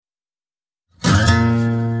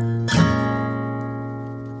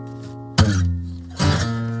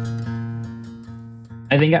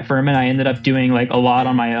I think at Furman, I ended up doing like a lot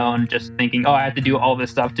on my own, just thinking, oh, I have to do all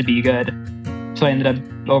this stuff to be good. So I ended up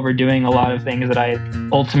overdoing a lot of things that I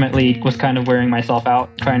ultimately was kind of wearing myself out,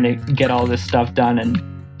 trying to get all this stuff done and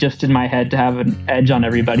just in my head to have an edge on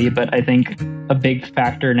everybody. But I think a big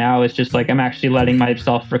factor now is just like I'm actually letting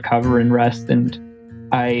myself recover and rest, and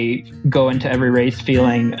I go into every race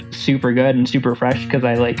feeling super good and super fresh because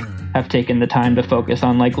I like have taken the time to focus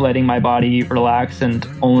on like letting my body relax and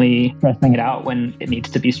only stressing it out when it needs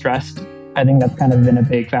to be stressed. I think that's kind of been a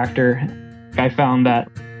big factor. I found that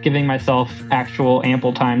giving myself actual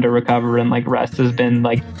ample time to recover and like rest has been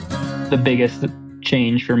like the biggest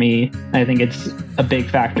change for me. I think it's a big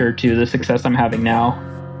factor to the success I'm having now.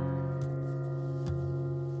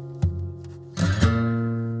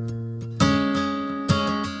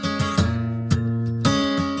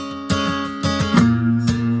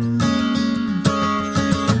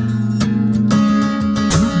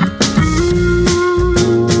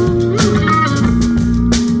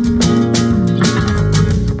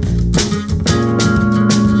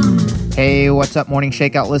 Hey, what's up, Morning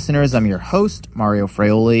Shakeout listeners? I'm your host, Mario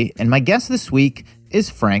Fraioli, and my guest this week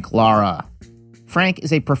is Frank Lara. Frank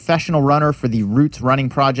is a professional runner for the Roots Running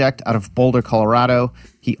Project out of Boulder, Colorado.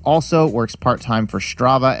 He also works part-time for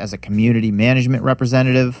Strava as a community management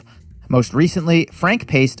representative. Most recently, Frank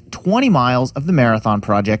paced 20 miles of the Marathon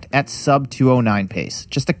Project at sub-209 pace,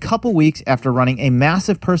 just a couple weeks after running a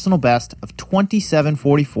massive personal best of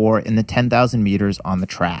 27:44 in the 10,000 meters on the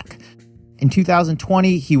track. In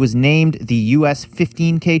 2020, he was named the U.S.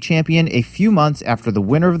 15K champion a few months after the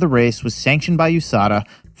winner of the race was sanctioned by USADA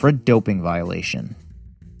for a doping violation.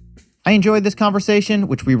 I enjoyed this conversation,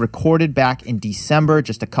 which we recorded back in December,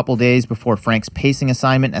 just a couple days before Frank's pacing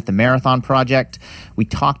assignment at the Marathon Project. We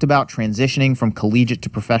talked about transitioning from collegiate to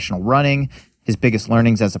professional running, his biggest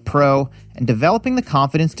learnings as a pro, and developing the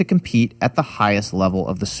confidence to compete at the highest level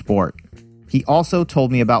of the sport. He also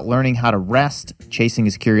told me about learning how to rest, chasing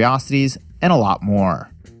his curiosities, and a lot more.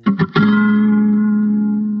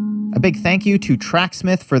 A big thank you to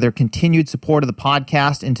Tracksmith for their continued support of the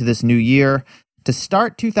podcast into this new year. To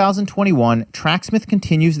start 2021, Tracksmith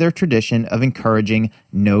continues their tradition of encouraging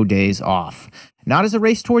no days off. Not as a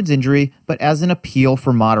race towards injury, but as an appeal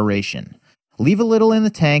for moderation. Leave a little in the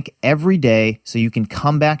tank every day so you can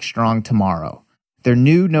come back strong tomorrow. Their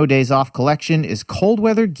new No Days Off collection is cold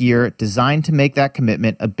weather gear designed to make that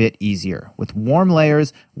commitment a bit easier, with warm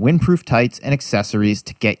layers, windproof tights, and accessories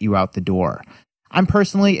to get you out the door. I'm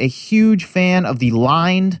personally a huge fan of the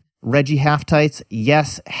lined Reggie half tights.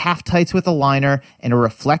 Yes, half tights with a liner and a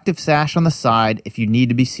reflective sash on the side if you need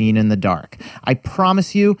to be seen in the dark. I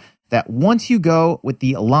promise you that once you go with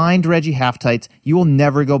the lined Reggie half tights, you will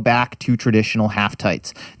never go back to traditional half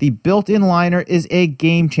tights. The built-in liner is a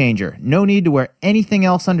game changer. No need to wear anything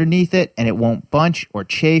else underneath it, and it won't bunch or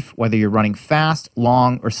chafe whether you're running fast,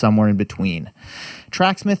 long, or somewhere in between.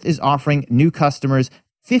 Tracksmith is offering new customers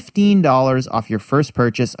 $15 off your first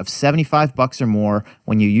purchase of $75 or more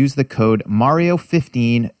when you use the code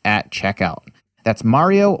Mario15 at checkout. That's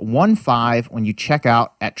Mario15 when you check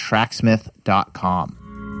out at tracksmith.com.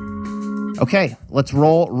 Okay, let's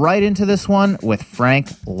roll right into this one with Frank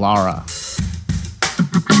Lara.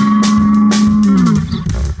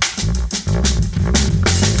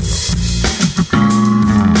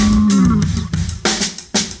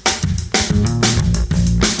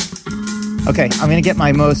 Okay, I'm going to get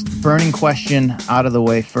my most burning question out of the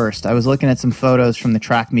way first. I was looking at some photos from the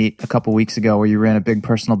track meet a couple weeks ago where you ran a big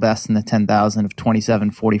personal best in the 10,000 of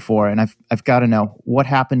 27:44, and I've got to know, what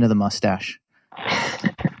happened to the mustache?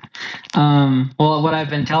 Well, what I've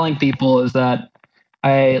been telling people is that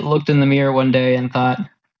I looked in the mirror one day and thought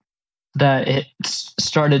that it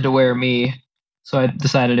started to wear me, so I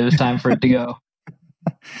decided it was time for it to go.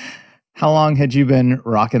 How long had you been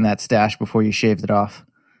rocking that stash before you shaved it off?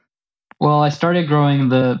 Well, I started growing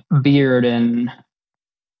the beard in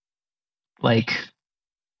like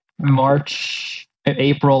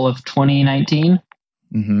April of 2019.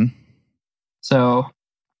 Mm-hmm. So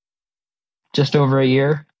just over a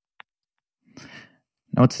year.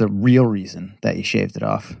 Now, what's the real reason that you shaved it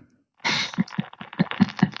off?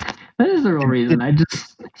 That is the real reason. I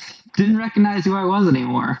just didn't recognize who I was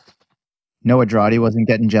anymore. Noah Droddy wasn't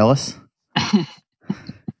getting jealous?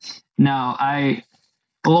 No, I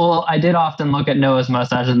did often look at Noah's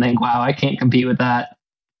mustache and think, wow, I can't compete with that.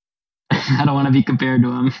 I don't want to be compared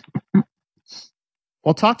to him.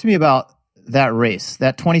 Well, talk to me about that race.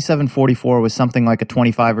 That 27:44 was something like a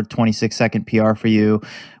 25 or 26 second PR for you,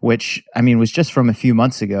 which, I mean, was just from a few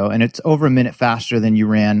months ago, and it's over a minute faster than you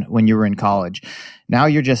ran when you were in college. Now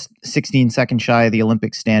you're just 16 seconds shy of the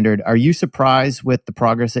Olympic standard. Are you surprised with the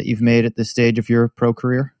progress that you've made at this stage of your pro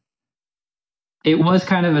career? It was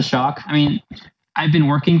kind of a shock. I mean, I've been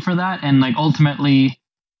working for that, and like ultimately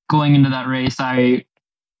going into that race, I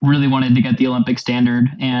really wanted to get the Olympic standard,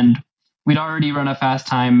 and we'd already run a fast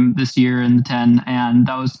time this year in the 10, and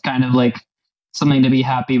that was kind of like something to be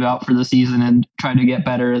happy about for the season and try to get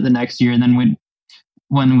better the next year. And then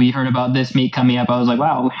when we heard about this meet coming up, I was like,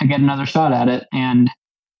 wow, I get another shot at it, and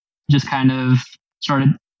just kind of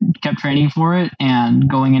kept training for it. And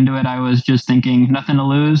going into it, I was just thinking nothing to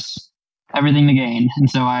lose, everything to gain. And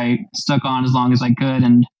so I stuck on as long as I could,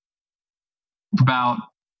 and about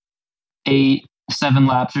 7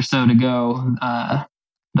 laps or so to go,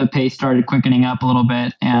 the pace started quickening up a little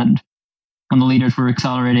bit, and when the leaders were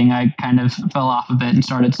accelerating, I kind of fell off a bit and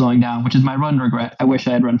started slowing down, which is my run regret. I wish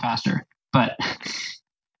I had run faster, but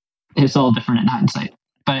it's all different in hindsight.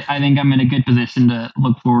 But I think I'm in a good position to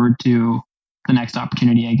look forward to the next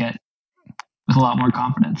opportunity I get with a lot more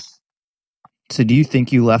confidence. So do you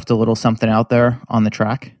think you left a little something out there on the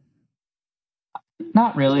track?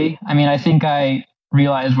 Not really. I mean, I think I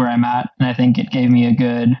realized where I'm at, and I think it gave me a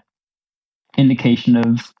good indication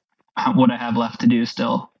of what I have left to do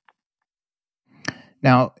still.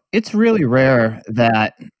 Now, it's really rare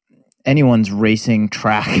that anyone's racing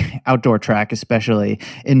track, outdoor track, especially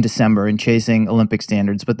in December and chasing Olympic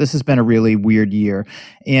standards, but this has been a really weird year.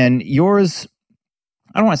 And yours,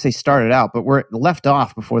 I don't want to say started out, but we're left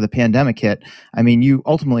off before the pandemic hit. I mean, you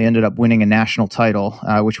ultimately ended up winning a national title,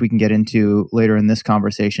 which we can get into later in this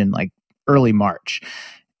conversation, like early March.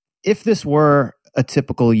 If this were a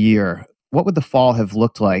typical year, what would the fall have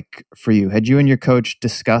looked like for you? Had you and your coach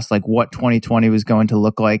discussed like what 2020 was going to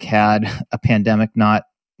look like had a pandemic not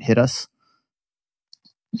hit us?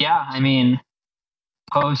 Yeah, I mean,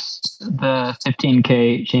 post the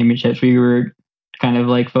 15K championships, we were kind of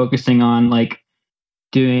like focusing on like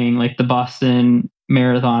doing like the Boston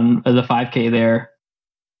Marathon or the 5K there,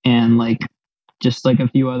 and like just like a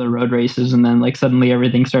few other road races, and then like suddenly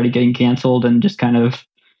everything started getting canceled, and just kind of,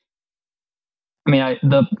 I mean,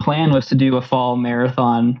 the plan was to do a fall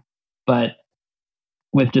marathon, but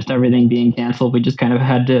with just everything being canceled, we just kind of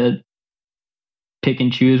had to pick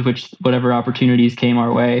and choose whatever opportunities came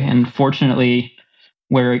our way. And fortunately,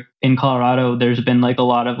 where in Colorado, there's been like a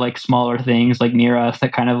lot of like smaller things like near us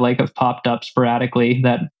that kind of like have popped up sporadically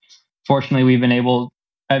that fortunately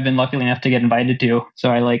I've been lucky enough to get invited to. So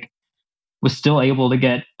I like was still able to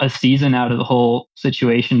get a season out of the whole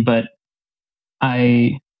situation, but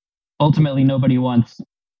ultimately nobody wants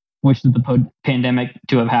wished the pandemic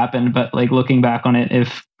to have happened. But like looking back on it,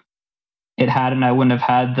 if it hadn't, I wouldn't have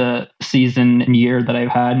had the season and year that I've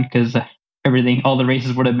had, because all the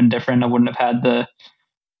races would have been different. I wouldn't have had the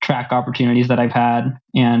track opportunities that I've had.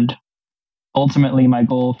 And ultimately my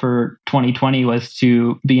goal for 2020 was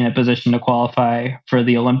to be in a position to qualify for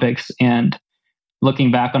the Olympics. And looking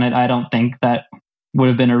back on it, I don't think that would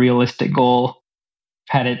have been a realistic goal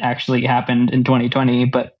had it actually happened in 2020.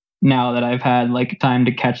 But now that I've had like time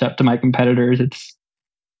to catch up to my competitors, it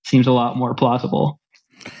seems a lot more plausible.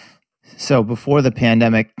 So before the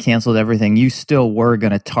pandemic canceled everything, you still were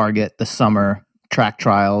going to target the summer track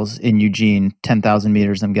trials in Eugene, 10,000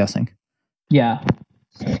 meters, I'm guessing. Yeah,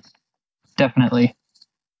 definitely.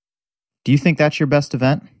 Do you think that's your best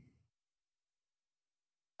event?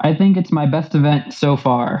 I think it's my best event so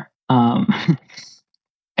far. I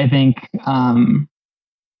think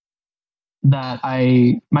that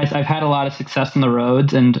I've had a lot of success on the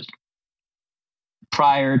roads, and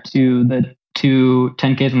prior to the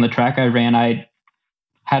 10Ks on the track I ran, I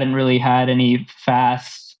hadn't really had any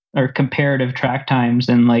fast or comparative track times,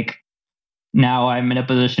 and like now I'm in a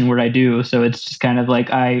position where I do. So it's just kind of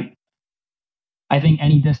like I think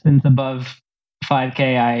any distance above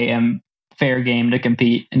 5K, I am fair game to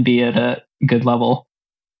compete and be at a good level.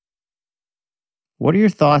 What are your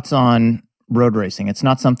thoughts on road racing? It's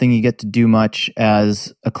not something you get to do much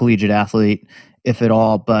as a collegiate athlete, if at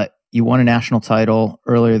all, but you won a national title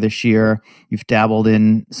earlier this year. You've dabbled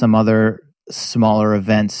in some other smaller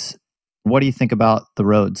events. What do you think about the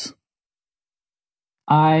roads?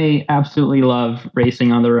 I absolutely love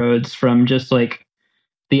racing on the roads, from just like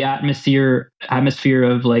the atmosphere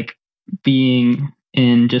of like being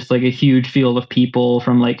in just like a huge field of people,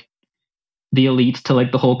 from like the elites to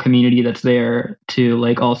like the whole community that's there, to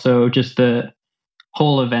like also just the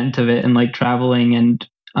whole event of it, and like traveling and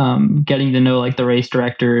getting to know like the race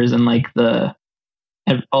directors and like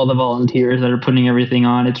all the volunteers that are putting everything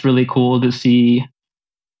on. It's really cool to see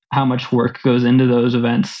how much work goes into those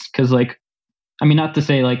events, because like, I mean, not to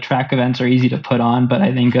say like track events are easy to put on, but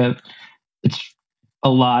I think it's a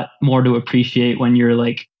lot more to appreciate when you're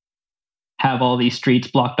like have all these streets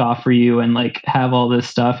blocked off for you and like have all this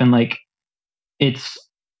stuff. And like it's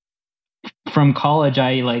from college,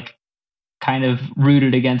 I like kind of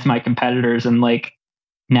rooted against my competitors, and like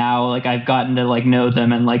now like I've gotten to like know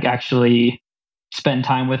them and like actually spend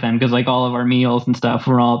time with them, because like all of our meals and stuff,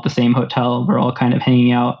 we're all at the same hotel, we're all kind of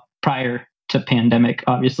hanging out prior to pandemic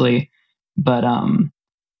obviously. But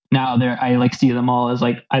now I like see them all as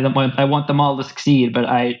like I want them all to succeed, but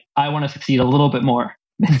I want to succeed a little bit more.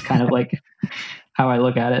 It's kind of like how I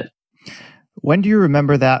look at it. When do you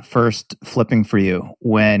remember that first flipping for you,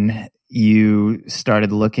 when you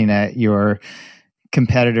started looking at your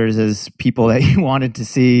competitors as people that you wanted to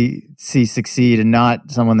see succeed, and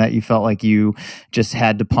not someone that you felt like you just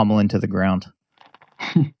had to pummel into the ground?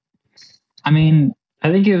 I mean,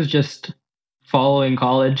 I think it was just following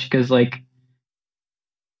college, because like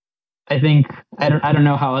I think I don't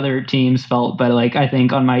know how other teams felt, but like I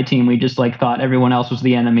think on my team we just like thought everyone else was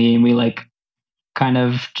the enemy, and we like kind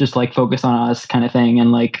of just like focus on us kind of thing.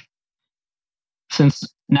 And like since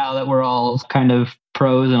now that we're all kind of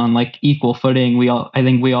pros and on like equal footing, I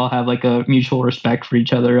think we all have like a mutual respect for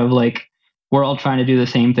each other, of like we're all trying to do the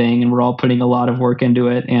same thing and we're all putting a lot of work into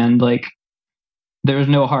it. And like there's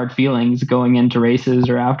no hard feelings going into races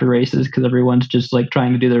or after races, because everyone's just like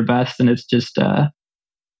trying to do their best. And it's just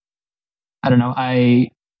I don't know,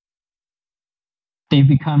 they've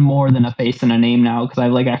become more than a face and a name now, because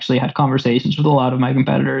I've like actually had conversations with a lot of my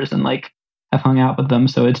competitors and like I've hung out with them.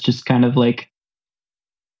 So it's just kind of like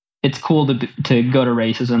it's cool to go to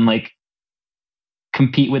races and like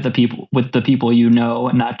compete with the people you know,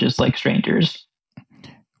 and not just like strangers.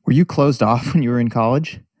 Were you closed off when you were in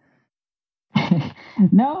college?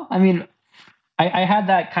 No, I mean, I had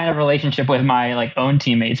that kind of relationship with my like own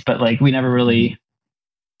teammates, but like we didn't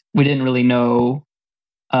really know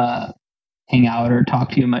hang out or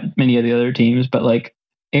talk to many of the other teams. But like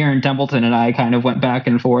Aaron Templeton and I kind of went back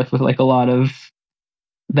and forth with like a lot of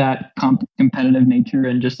that competitive nature,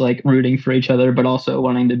 and just like rooting for each other, but also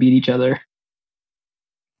wanting to beat each other.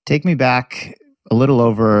 Take me back a little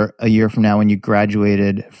over a year from now, when you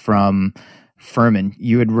graduated from Furman.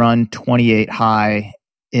 You had run 28 high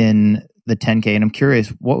in the 10K, and I'm curious,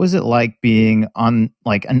 what was it like being on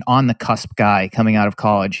like an on the cusp guy coming out of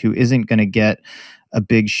college who isn't going to get a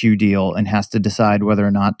big shoe deal and has to decide whether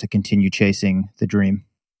or not to continue chasing the dream?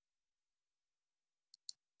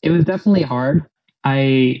 It was definitely hard.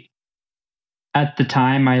 At the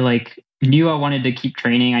time, I like knew I wanted to keep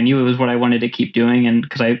training. I knew it was what I wanted to keep doing, and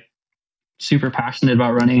because I super passionate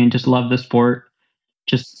about running and just love the sport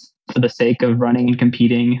just for the sake of running and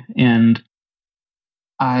competing. And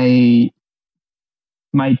my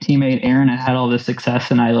teammate Aaron had all this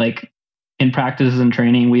success, and I like in practices and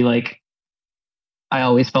training, I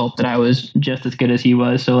always felt that I was just as good as he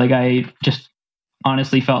was. So like I just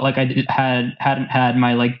honestly felt like hadn't had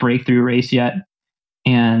my like breakthrough race yet.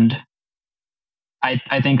 And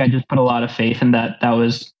I think I just put a lot of faith in that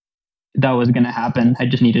was going to happen. I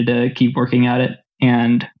just needed to keep working at it.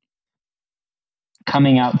 And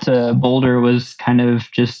coming out to Boulder was kind of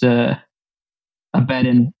just a bet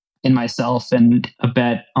in myself, and a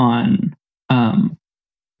bet on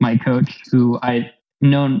my coach, who I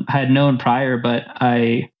had known prior, but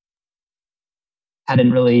I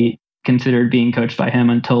hadn't really considered being coached by him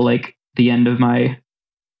until like the end of my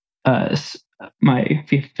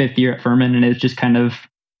fifth year at Furman. And it's just kind of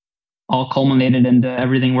all culminated into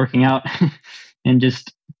everything working out. And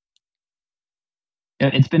just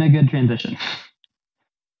it's been a good transition.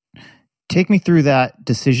 Take me through that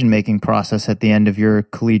decision-making process at the end of your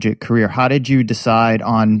collegiate career. How did you decide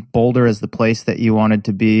on Boulder as the place that you wanted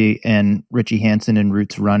to be, and Richie Hansen and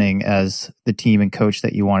Roots Running as the team and coach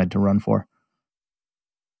that you wanted to run for?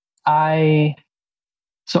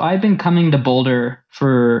 So I've been coming to Boulder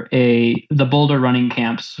for the Boulder Running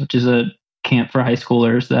Camps, which is a camp for high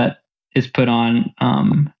schoolers that is put on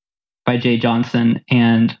by Jay Johnson.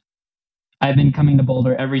 And I've been coming to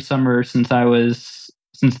Boulder every summer since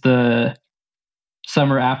the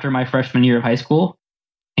summer after my freshman year of high school.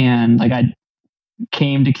 And like I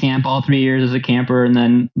came to camp all 3 years as a camper, and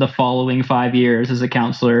then the following 5 years as a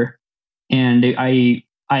counselor. And I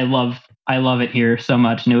love it here so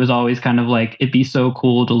much. And it was always kind of like, it'd be so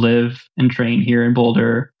cool to live and train here in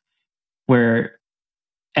Boulder, where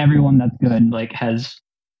everyone that's good like has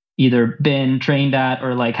either been trained at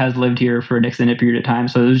or like has lived here for an extended period of time.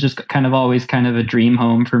 So it was just kind of always kind of a dream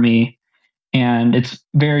home for me. And it's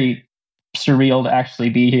very surreal to actually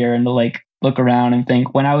be here and to like look around and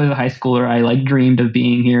think, when I was a high schooler, I like dreamed of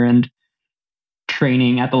being here and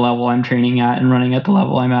training at the level I'm training at and running at the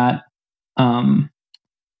level I'm at.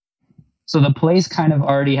 So the place kind of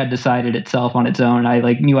already had decided itself on its own. I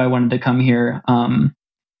like knew I wanted to come here.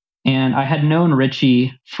 And I had known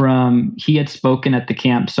Richie he had spoken at the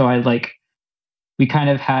camp. So we kind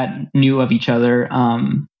of knew of each other.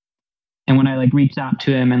 And when I like reached out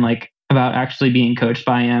to him and like about actually being coached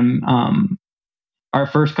by him, our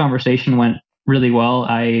first conversation went really well.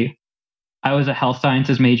 I was a health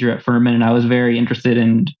sciences major at Furman, and I was very interested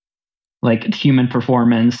in like human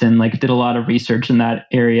performance and like did a lot of research in that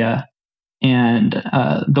area. And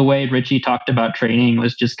the way Richie talked about training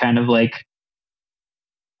was just kind of like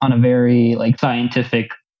on a very like scientific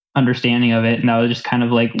understanding of it. And that was just kind of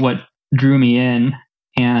like what drew me in.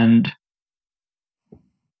 And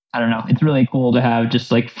I don't know, it's really cool to have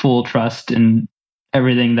just like full trust in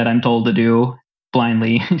everything that I'm told to do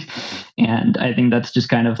blindly. And I think that's just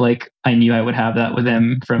kind of like, I knew I would have that with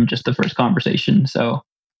him from just the first conversation. So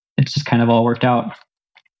it's just kind of all worked out.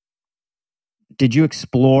 Did you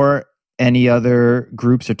explore any other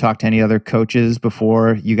groups or talk to any other coaches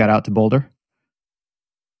before you got out to Boulder?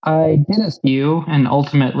 I did a few, and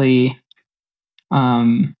ultimately,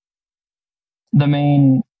 the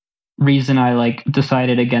main reason I like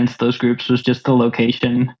decided against those groups was just the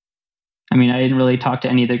location. I mean, I didn't really talk to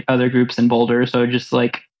any of the other groups in Boulder, so just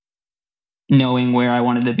like knowing where I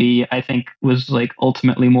wanted to be, I think was like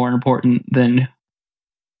ultimately more important than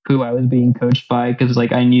who I was being coached by, because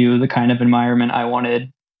like I knew the kind of environment I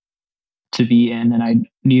wanted to be in, and I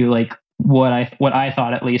knew like what I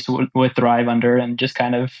thought at least would thrive under, and just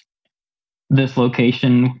kind of this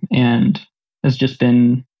location and has just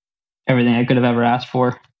been everything I could have ever asked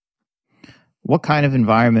for. What kind of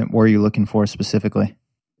environment were you looking for specifically?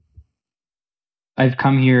 I've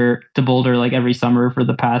come here to Boulder like every summer for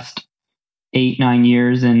the past 8-9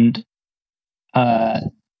 years, and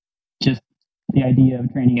just the idea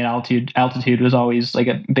of training at altitude was always like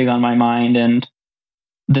big on my mind, and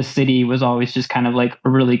the city was always just kind of like a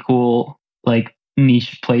really cool like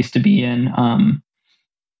niche place to be in.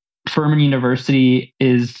 Furman University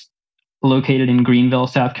is located in Greenville,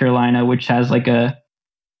 South Carolina, which has like a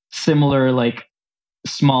similar like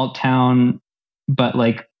small town, but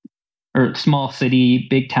like, or small city,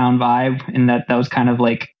 big town vibe. And that was kind of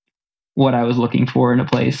like what I was looking for in a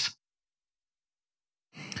place.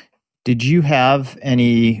 Did you have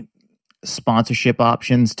any sponsorship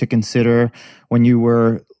options to consider when you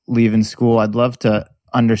were leaving school? I'd love to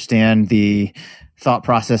understand the thought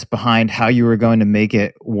process behind how you were going to make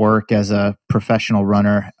it work as a professional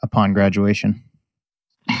runner upon graduation.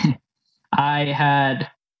 I had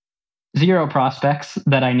zero prospects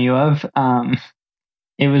that I knew of.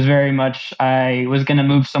 It was very much, I was going to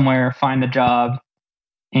move somewhere, find a job,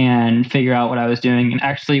 and figure out what I was doing. And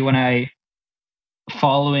actually,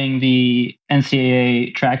 following the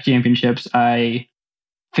NCAA track championships, I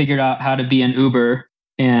figured out how to be an Uber,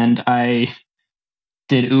 and I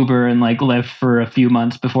did Uber and like lived for a few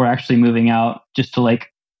months before actually moving out, just to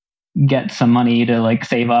like get some money to like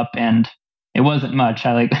save up. And it wasn't much.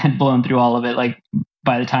 I like had blown through all of it like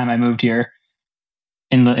by the time I moved here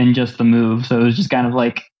in just the move. So it was just kind of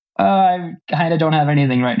like, I kind of don't have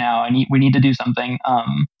anything right now. We need to do something.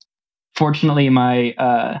 Fortunately,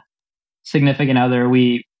 my significant other,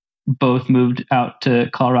 we both moved out to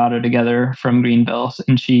Colorado together from Greenville,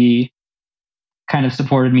 and she kind of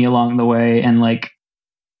supported me along the way. And like,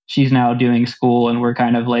 she's now doing school, and we're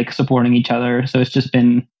kind of like supporting each other. So it's just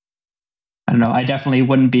been, I don't know, I definitely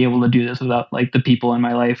wouldn't be able to do this without like the people in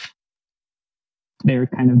my life. They're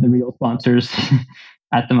kind of the real sponsors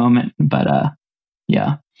at the moment, but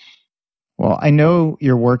yeah. Well, I know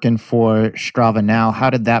you're working for Strava now. How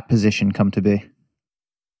did that position come to be?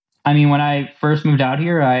 I mean, when I first moved out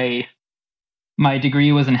here, my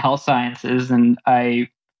degree was in health sciences, and I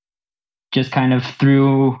just kind of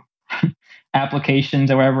threw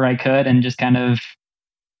applications wherever I could, and just kind of,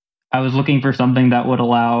 I was looking for something that would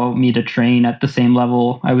allow me to train at the same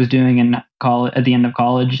level I was doing in college at the end of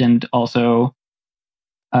college, and also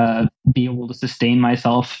be able to sustain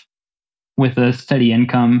myself with a steady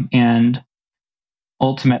income. And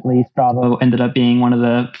ultimately, Strava ended up being one of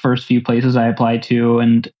the first few places I applied to,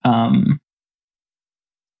 and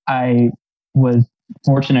I was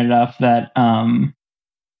fortunate enough that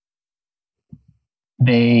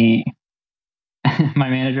my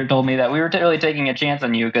manager told me that we were really taking a chance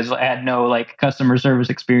on you because I had no like customer service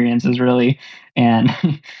experiences really, and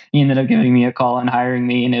he ended up giving me a call and hiring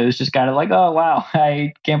me, and it was just kind of like, oh wow,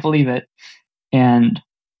 I can't believe it. And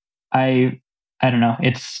I don't know,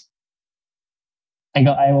 it's I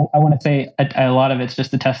want to say a lot of it's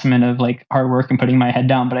just a testament of like hard work and putting my head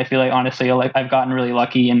down, but I feel like honestly like I've gotten really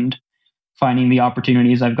lucky and finding the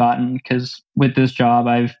opportunities I've gotten, because with this job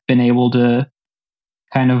I've been able to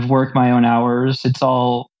kind of work my own hours. It's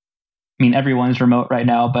all, I mean, everyone's remote right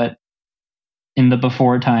now, but in the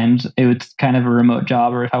before times, it was kind of a remote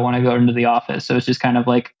job, or if I want to go into the office. So it's just kind of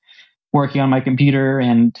like working on my computer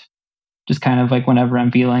and just kind of like whenever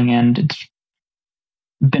I'm feeling. And it's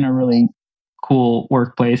been a really cool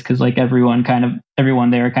workplace because like everyone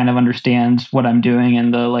there kind of understands what I'm doing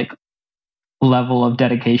and the like level of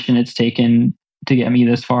dedication it's taken to get me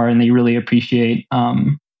this far. And they really appreciate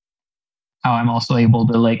how I'm also able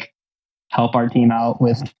to like help our team out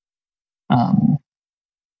with um,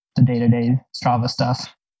 the day-to-day Strava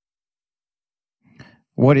stuff.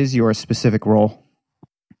 What is your specific role?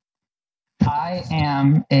 I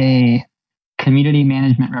am a community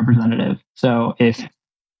management representative. So if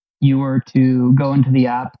you were to go into the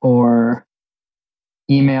app or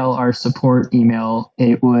email our support email,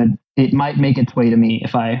 it might make its way to me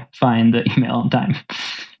if I find the email in time.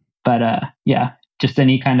 But yeah, just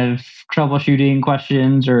any kind of troubleshooting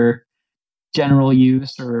questions or general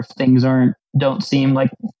use, or if things don't seem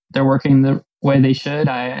like they're working the way they should,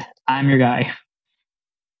 I'm your guy.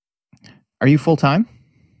 Are you full-time?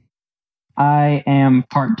 I am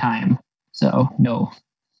part-time, so no.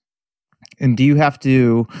 And do you have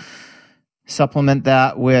to supplement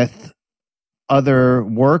that with other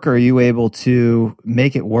work, or are you able to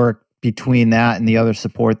make it work between that and the other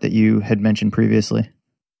support that you had mentioned previously?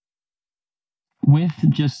 With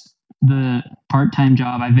just the part-time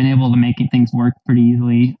job, I've been able to make things work pretty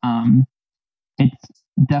easily. It's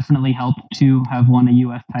definitely helped to have won a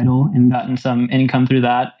U.S. title and gotten some income through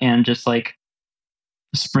that, and just like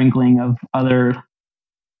sprinkling of other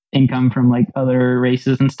income from like other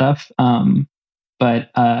races and stuff. But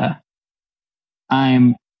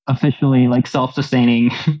I'm officially like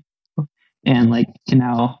self-sustaining and like can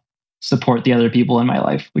now support the other people in my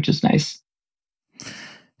life, which is nice.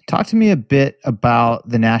 Talk to me a bit about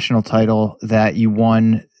the national title that you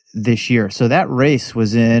won this year. So that race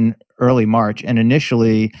was in early March, and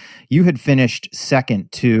initially you had finished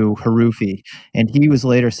second to Harufi, and he was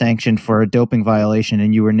later sanctioned for a doping violation,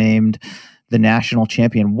 and you were named the national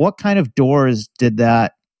champion. What kind of doors did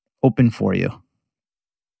that open for you?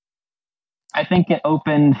 I think it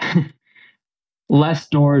opened less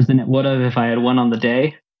doors than it would have if I had won on the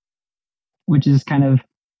day, which is kind of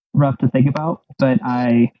rough to think about. But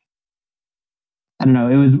I don't know.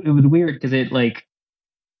 It was weird because it like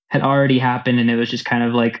had already happened, and it was just kind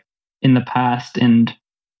of like in the past, and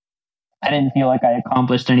I didn't feel like I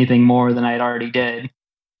accomplished anything more than I had already did.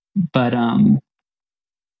 But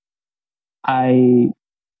I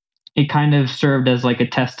it kind of served as like a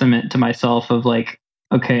testament to myself of like,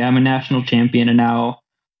 okay, I'm a national champion, and now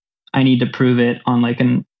I need to prove it on like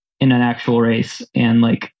in an actual race. And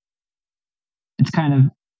like it's kind of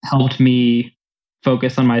helped me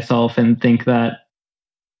focus on myself and think that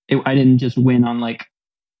I didn't just win on like,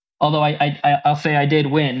 although I'll say I did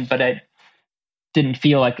win, but I didn't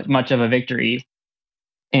feel like much of a victory.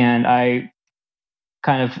 And I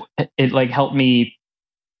kind of, it like helped me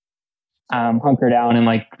hunker down and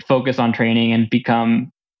like focus on training and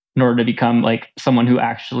in order to become like someone who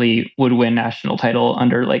actually would win national title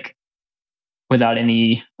under like without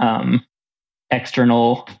any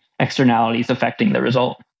externalities affecting the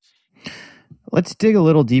result. Let's dig a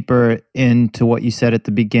little deeper into what you said at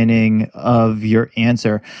the beginning of your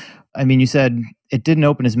answer. I mean, you said it didn't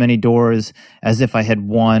open as many doors as if I had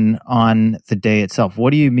won on the day itself.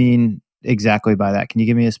 What do you mean exactly by that? Can you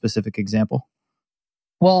give me a specific example?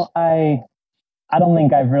 Well, I don't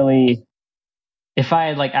think I've really, if I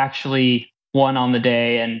had like actually won on the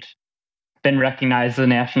day and been recognized as a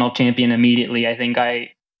national champion immediately, I think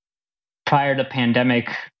prior to the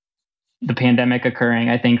pandemic occurring,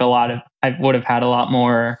 I think I would have had a lot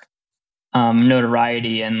more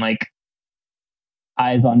notoriety and like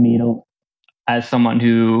eyes on me as someone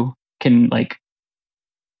who can like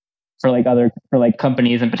for like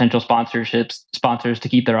companies and potential sponsors to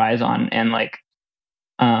keep their eyes on. And like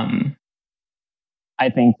I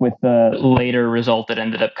think with the later result, it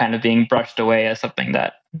ended up kind of being brushed away as something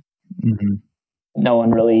that no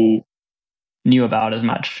one really knew about as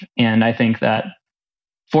much. And I think that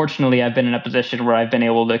fortunately I've been in a position where I've been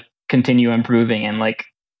able to continue improving, and like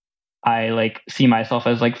I like see myself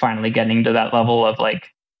as like finally getting to that level of like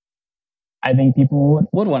I think people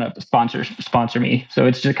would want to sponsor me. So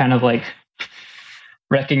it's just kind of like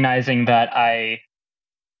recognizing that I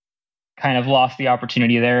kind of lost the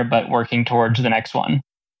opportunity there, but working towards the next one.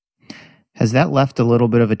 Has that left a little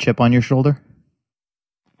bit of a chip on your shoulder?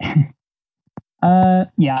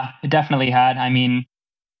 Yeah, it definitely had. I mean,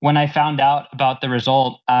 when I found out about the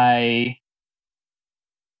result, I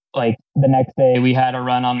like the next day we had a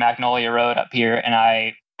run on Magnolia Road up here, and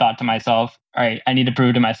I thought to myself, all right, I need to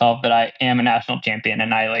prove to myself that I am a national champion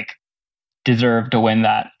and I like deserve to win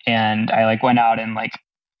that. And I like went out and like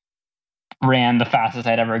ran the fastest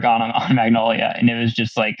I'd ever gone on Magnolia. And it was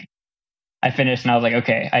just like, I finished and I was like,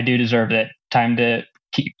 okay, I do deserve it. Time to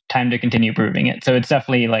continue proving it. So it's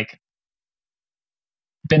definitely like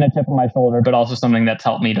been a chip on my shoulder, but also something that's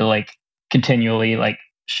helped me to like continually like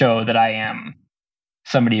show that I am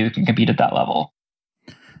somebody who can compete at that level.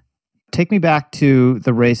 Take me back to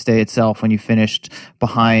the race day itself when you finished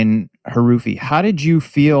behind Harufi. How did you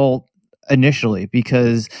feel initially?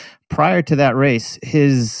 Because prior to that race,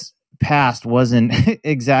 his past wasn't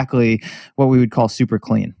exactly what we would call super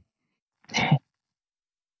clean.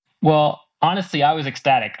 Well, honestly, I was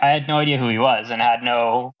ecstatic. I had no idea who he was and had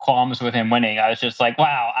no qualms with him winning. I was just like,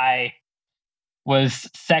 wow, I was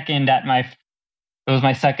second at it was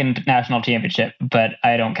my second national championship, but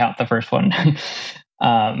I don't count the first one.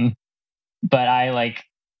 But I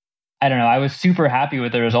don't know, I was super happy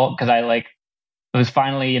with the result because I like was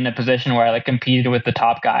finally in a position where I like competed with the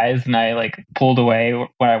top guys and I like pulled away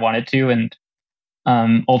when I wanted to and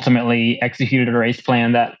ultimately executed a race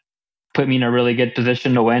plan that put me in a really good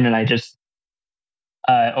position to win. And I just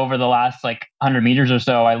over the last like 100 meters or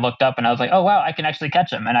so, I looked up and I was like, oh wow, I can actually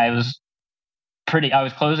catch him. And I was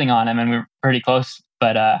closing on him and we were pretty close,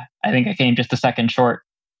 but I think I came just a second short.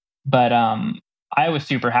 But I was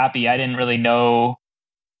super happy. I didn't really know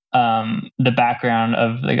the background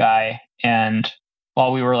of the guy, and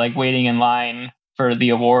while we were like waiting in line for the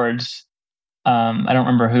awards, I don't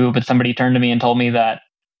remember who, but somebody turned to me and told me that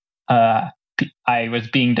I was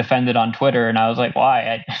being defended on Twitter, and I was like,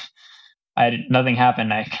 why? Nothing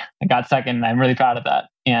happened. I got second, and I'm really proud of that.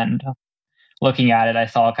 And looking at it, I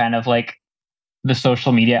saw kind of like the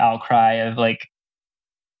social media outcry of like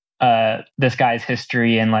this guy's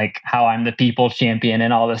history and like how I'm the people's champion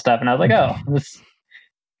and all this stuff. And I was like, oh,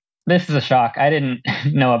 this is a shock. I didn't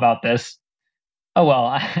know about this. Oh well,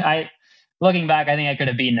 I looking back, I think I could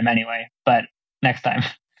have beaten him anyway, but next time.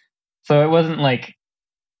 So it wasn't like,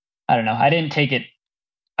 I don't know. I didn't take it.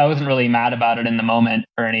 I wasn't really mad about it in the moment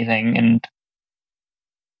or anything. And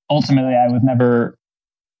ultimately, I was never,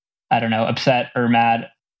 I don't know, upset or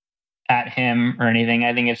mad at him or anything.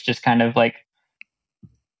 I think it's just kind of like,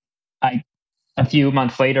 a few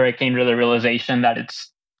months later, I came to the realization that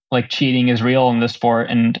it's like cheating is real in the sport.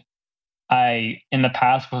 And I, in the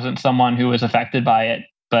past, wasn't someone who was affected by it.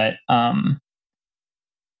 But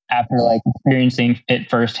after like experiencing it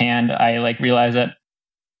firsthand, I like realized that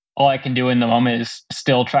all I can do in the moment is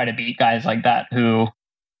still try to beat guys like that who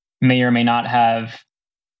may or may not have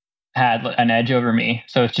had an edge over me.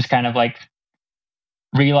 So it's just kind of like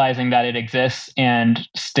realizing that it exists and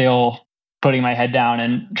still putting my head down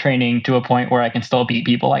and training to a point where I can still beat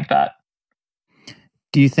people like that.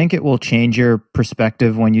 Do you think it will change your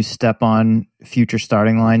perspective when you step on future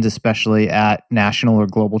starting lines, especially at national or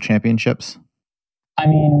global championships? I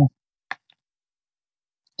mean,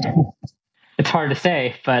 it's hard to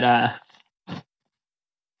say, but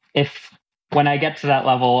if when I get to that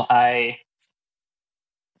level, I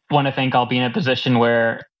want to think I'll be in a position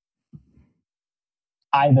where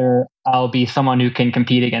either I'll be someone who can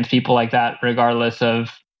compete against people like that, regardless of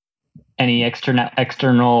any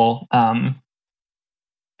external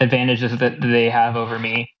advantages that they have over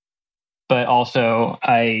me. But also,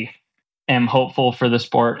 I am hopeful for the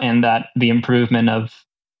sport and that the improvement of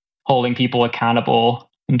holding people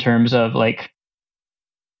accountable in terms of like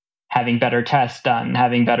having better tests done,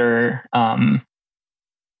 having better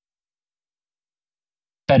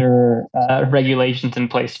regulations in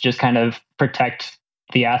place to just kind of protect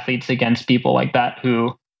the athletes against people like that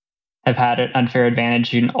who have had an unfair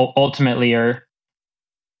advantage and ultimately are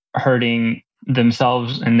hurting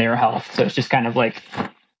themselves and their health. So it's just kind of like,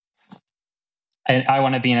 I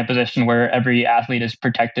want to be in a position where every athlete is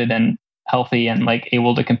protected and healthy and like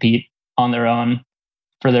able to compete on their own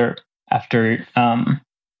for their after. I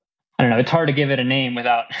don't know. It's hard to give it a name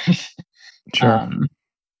without. Sure. I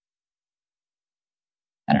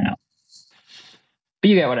don't know, but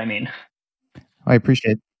you get what I mean. I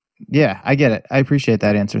appreciate. Yeah, I get it. I appreciate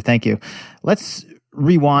that answer. Thank you. Let's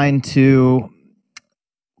rewind to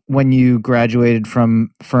when you graduated from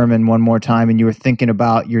Furman one more time and you were thinking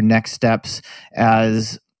about your next steps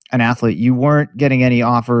as an athlete. You weren't getting any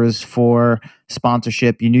offers for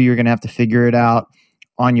sponsorship. You knew you were going to have to figure it out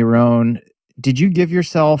on your own. Did you give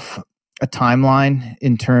yourself a timeline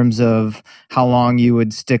in terms of how long you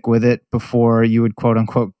would stick with it before you would quote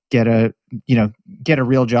unquote get a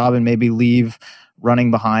real job and maybe leave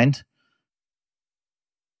running behind?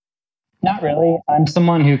 Not really. I'm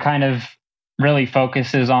someone who kind of really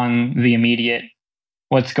focuses on the immediate,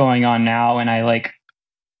 what's going on now, and I like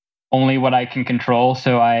only what I can control.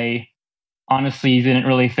 So I honestly didn't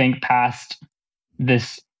really think past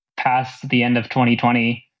the end of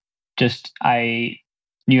 2020. Just I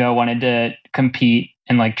knew I wanted to compete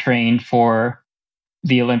and like train for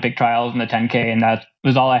the Olympic trials and the 10K, and that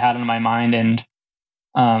was all I had on my mind. And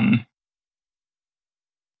um,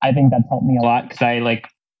 I think that's helped me a lot because I like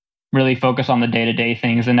really focus on the day-to-day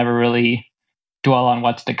things and never really dwell on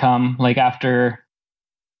what's to come. Like after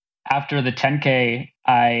the 10K,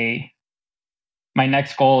 my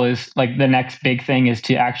next goal is like the next big thing is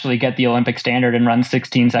to actually get the Olympic standard and run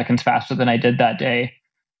 16 seconds faster than I did that day.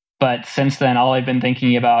 But since then, all I've been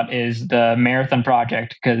thinking about is the marathon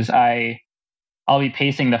project because I'll be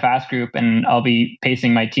pacing the fast group and I'll be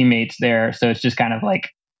pacing my teammates there. So it's just kind of like,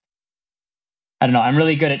 I don't know, I'm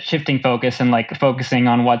really good at shifting focus and like focusing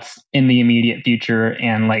on what's in the immediate future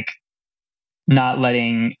and like not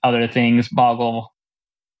letting other things boggle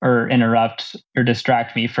or interrupt or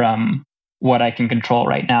distract me from what I can control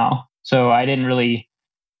right now. So I didn't really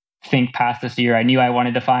think past this year. I knew I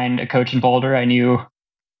wanted to find a coach in Boulder. I knew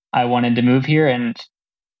I wanted to move here and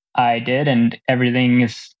I did. And everything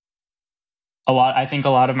is I think a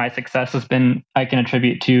lot of my success has been, I can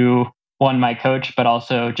attribute to one, my coach, but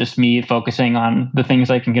also just me focusing on the things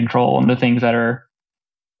I can control and the things that are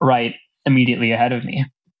right immediately ahead of me.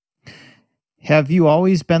 Have you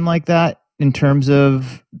always been like that in terms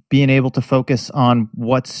of being able to focus on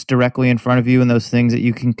what's directly in front of you and those things that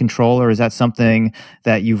you can control, or is that something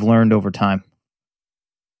that you've learned over time?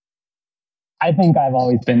 I think I've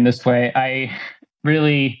always been this way. I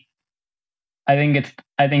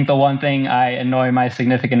think the one thing I annoy my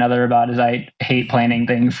significant other about is I hate planning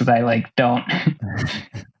things because I like don't.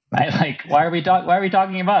 I like why are we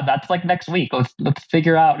talking about? That's like next week. Let's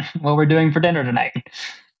figure out what we're doing for dinner tonight.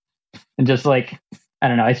 And just like I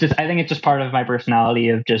don't know. I think it's just part of my personality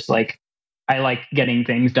of just like I like getting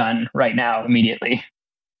things done right now immediately.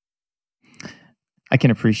 I can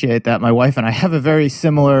appreciate that. My wife and I have a very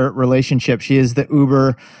similar relationship. She is the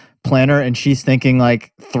Uber planner and she's thinking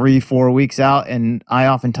like 3-4 weeks out, and I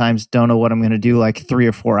oftentimes don't know what I'm going to do like 3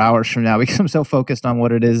 or 4 hours from now because I'm so focused on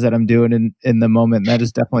what it is that I'm doing in the moment. That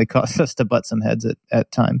has definitely caused us to butt some heads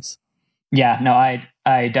at times. Yeah, no,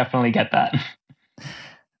 I definitely get that.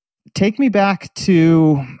 Take me back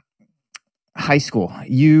to high school. I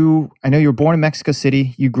know you were born in Mexico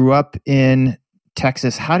City. You grew up in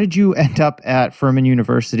Texas. How did you end up at Furman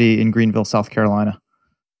University in Greenville, South Carolina?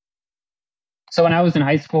 So when I was in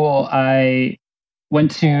high school, I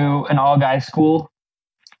went to an all-guys school,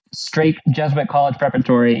 straight Jesuit college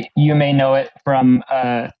preparatory. You may know it from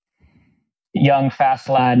a young, fast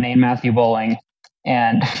lad named Matthew Bowling.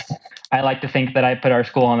 And I like to think that I put our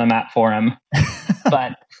school on the map for him.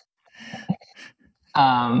 But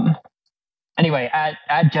anyway,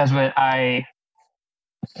 at Jesuit, I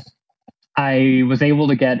was able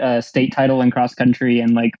to get a state title in cross country,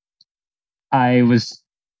 and like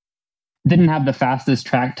didn't have the fastest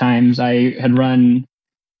track times. I had run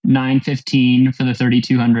 9:15 for the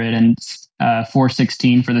 3200 and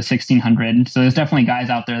 4:16 for the 1600. So there's definitely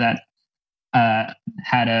guys out there that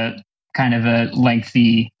had a kind of a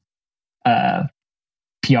lengthy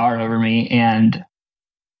PR over me, and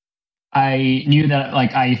I knew that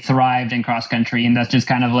like I thrived in cross country, and that's just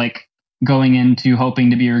kind of like going into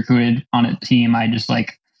hoping to be recruited on a team. I just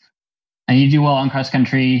like I need to do well on cross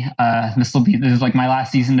country. This is like my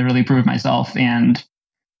last season to really prove myself, and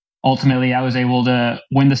ultimately I was able to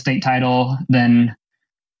win the state title. Then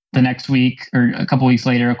the next week or a couple weeks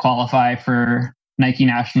later, qualify for Nike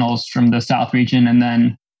Nationals from the South region, and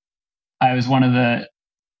then I was one of the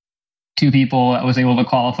 2 people that was able to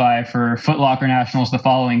qualify for Foot Locker Nationals the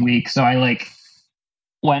following week. So I like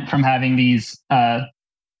went from having these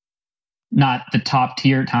not the top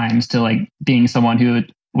tier times to like being someone who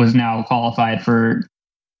was now qualified for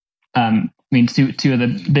two of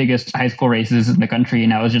the biggest high school races in the country.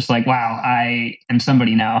 And I was just like, wow, I am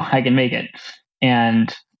somebody now. I can make it.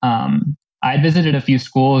 And I visited a few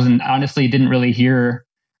schools and honestly didn't really hear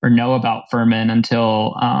or know about Furman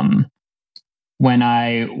until when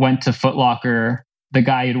I went to Foot Locker. The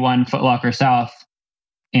guy who'd won Foot Locker South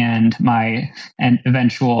and my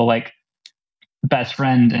eventual like best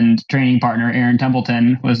friend and training partner, Aaron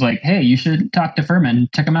Templeton, was like, hey, you should talk to Furman,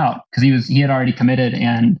 check him out. Cause he had already committed.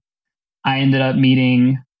 And I ended up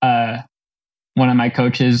meeting one of my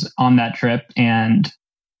coaches on that trip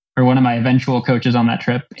or one of my eventual coaches on that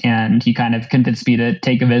trip. And he kind of convinced me to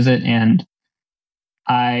take a visit. And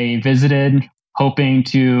I visited hoping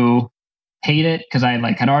to hate it because I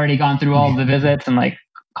like had already gone through all of the visits and like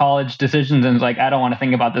college decisions and was like, I don't want to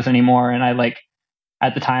think about this anymore. And I like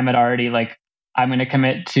at the time had already like I'm going to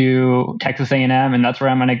commit to Texas A&M, and that's where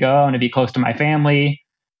I'm going to go. I'm going to be close to my family,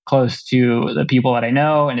 close to the people that I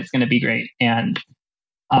know, and it's going to be great. And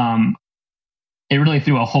it really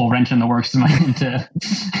threw a whole wrench in the works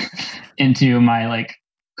into my like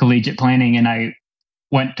collegiate planning. And I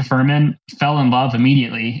went to Furman, fell in love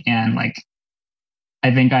immediately, and like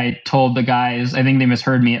I think I told the guys, I think they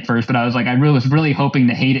misheard me at first, but I was like, was really hoping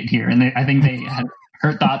to hate it here, and I think they had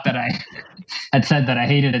thought that I had said that I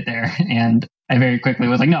hated it there, and I very quickly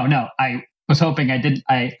was like, no, I was hoping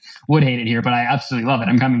I would hate it here, but I absolutely love it.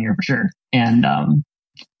 I'm coming here for sure. And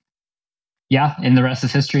yeah, and the rest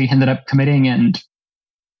is history. Ended up committing and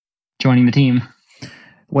joining the team.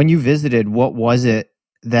 When you visited, what was it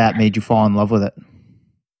that made you fall in love with it?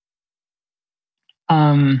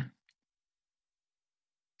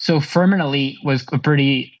 So Furman Elite was a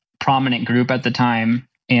pretty prominent group at the time,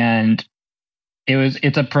 and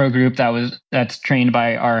it's a pro group that's trained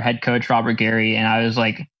by our head coach Robert Gary. And I was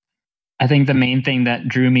like, I think the main thing that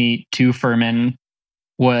drew me to Furman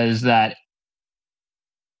was that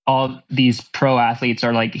all these pro athletes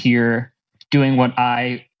are like here doing what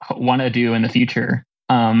I want to do in the future,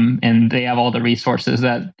 and they have all the resources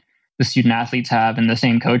that the student athletes have, and the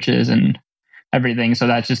same coaches and everything. So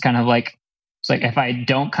that's just kind of like, it's like if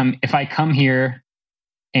I come here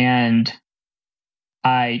and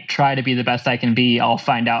I try to be the best I can be, I'll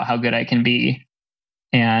find out how good I can be.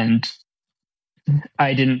 And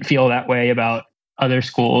I didn't feel that way about other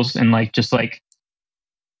schools. And like, just like,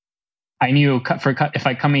 I knew if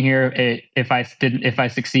I come in here, if I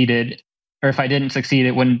succeeded, or if I didn't succeed,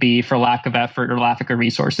 it wouldn't be for lack of effort or lack of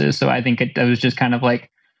resources. So I think it was just kind of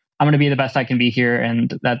like, I'm going to be the best I can be here.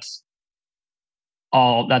 And that's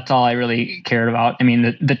all I really cared about. I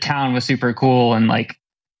mean, the town was super cool. And like,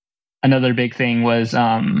 another big thing was,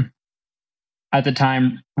 at the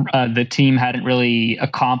time, the team hadn't really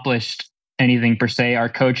accomplished anything per se. Our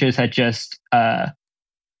coaches had just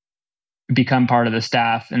become part of the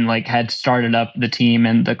staff and like had started up the team,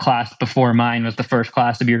 and the class before mine was the first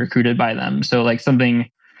class to be recruited by them. So like, something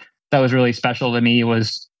that was really special to me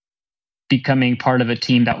was becoming part of a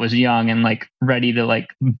team that was young and like ready to like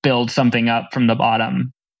build something up from the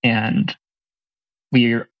bottom. And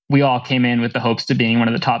we all came in with the hopes to being one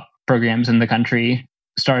of the top programs in the country,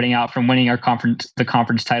 starting out from winning the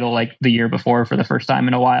conference title like the year before for the first time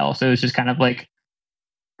in a while. So it was just kind of like,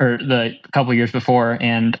 or the couple of years before.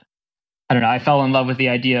 And I don't know, I fell in love with the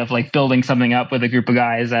idea of like building something up with a group of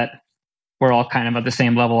guys that were all kind of at the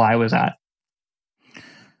same level I was at.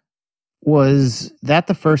 Was that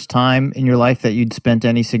the first time in your life that you'd spent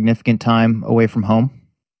any significant time away from home?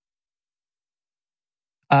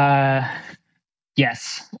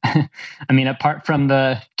 Yes. I mean, apart from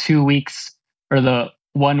the 2 weeks or the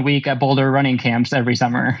 1 week at Boulder running camps every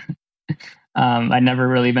summer, I'd never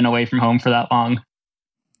really been away from home for that long.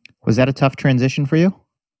 Was that a tough transition for you?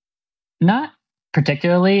 Not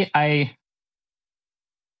particularly. The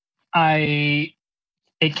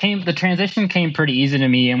transition came pretty easy to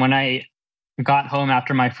me. And when I got home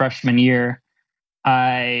after my freshman year,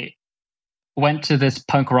 I went to this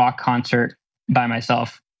punk rock concert by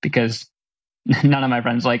myself because none of my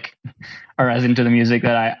friends are as into the music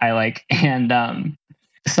that I like. And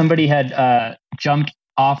somebody had jumped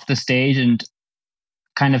off the stage and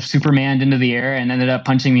kind of Supermaned into the air and ended up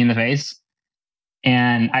punching me in the face.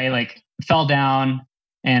 And I fell down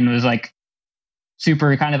and was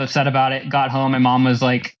super kind of upset about it. Got home, my mom was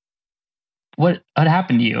like, what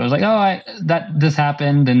happened to you? I was like, this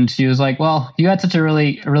happened. And she was like, well, you had such a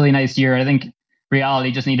really nice year. I think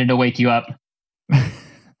reality just needed to wake you up.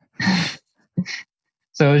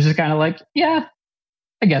 So it was just kind of like, yeah,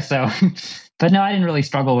 I guess so. But no, I didn't really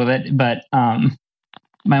struggle with it. But my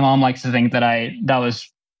mom likes to think that that was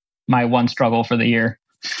my one struggle for the year.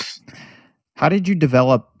 How did you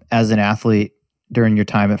develop as an athlete during your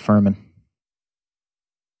time at Furman?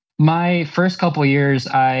 My first couple of years,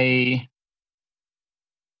 I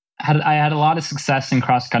had a lot of success in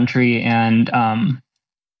cross country, and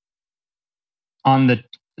on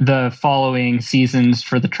the following seasons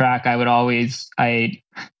for the track,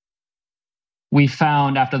 we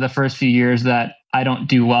found after the first few years that I don't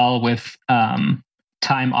do well with time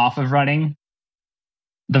off of running.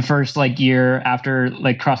 The first year after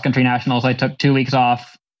cross country nationals, I took 2 weeks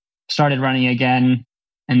off, started running again,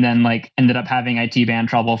 and then ended up having IT band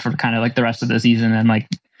trouble for kind of the rest of the season. And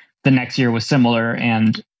the next year was similar.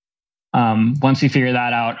 And once we figured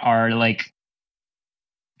that out, our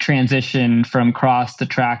transition from cross to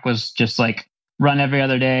track was just run every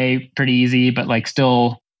other day, pretty easy, but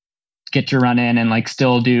still get your run in and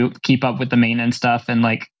still keep up with the maintenance stuff. And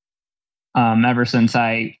ever since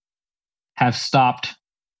I have stopped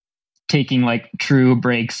taking like true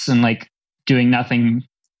breaks and like doing nothing,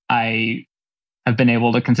 I have been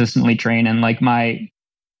able to consistently train. And like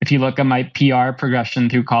if you look at my PR progression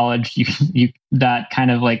through college, you that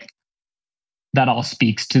kind of like that all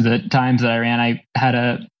speaks to the times that I ran. I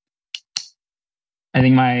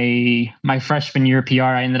think my freshman year PR,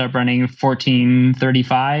 I ended up running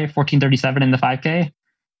 14:37 in the 5K,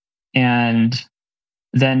 and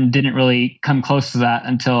then didn't really come close to that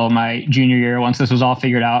until my junior year, once this was all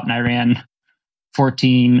figured out, and I ran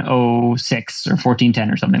 14:06 or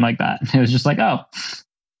 14:10 or something like that. It was just like, oh,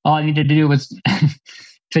 all I needed to do was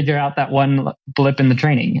figure out that one blip in the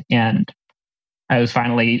training, and I was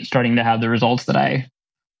finally starting to have the results that I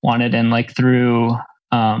wanted. And like through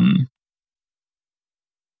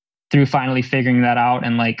finally figuring that out,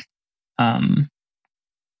 and like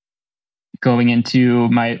going into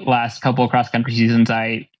my last couple of cross country seasons,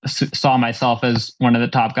 I saw myself as one of the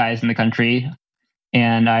top guys in the country.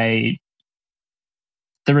 And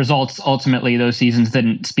the results ultimately those seasons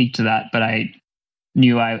didn't speak to that, but I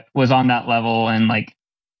knew I was on that level, and like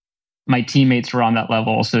my teammates were on that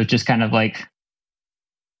level. So it's just kind of like,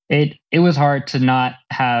 it was hard to not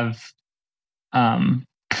have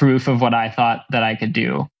proof of what I thought that I could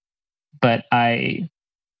do. But I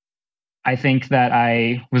think that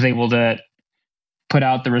I was able to put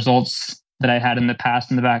out the results that I had in the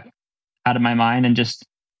past in the back out of my mind. And just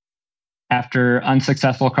after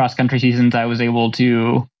unsuccessful cross country seasons, I was able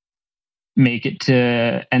to make it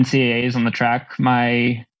to NCAAs on the track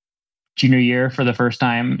my junior year for the first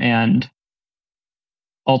time, and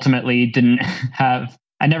ultimately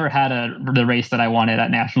I never had the race that I wanted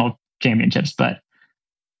at national championships, but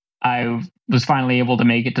I was finally able to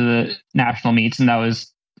make it to the national meets, and that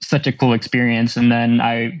was such a cool experience. And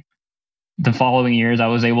then the following years, I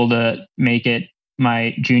was able to make it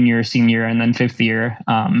my junior, senior, and then fifth year.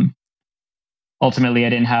 Ultimately, I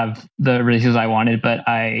didn't have the races I wanted, but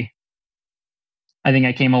I think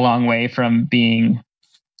I came a long way from being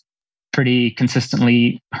pretty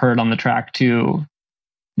consistently hurt on the track to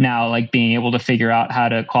now like being able to figure out how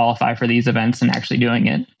to qualify for these events and actually doing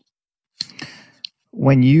it.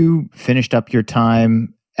 When you finished up your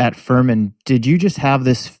time at Furman, did you just have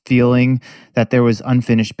this feeling that there was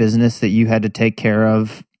unfinished business that you had to take care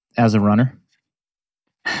of as a runner?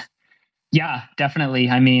 Yeah, definitely.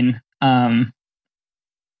 I mean,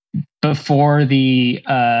 before the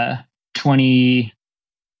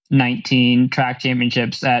 2019 track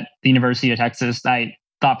championships at the University of Texas, I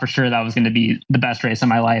thought for sure that was going to be the best race of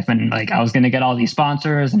my life. And like, I was going to get all these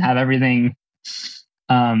sponsors and have everything,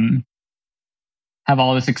 have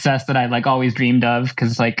all the success that I like always dreamed of.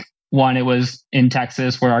 Cause like, one, it was in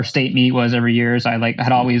Texas where our state meet was every year. So I like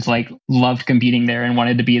had always like loved competing there and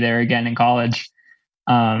wanted to be there again in college.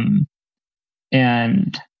 And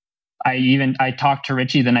I talked to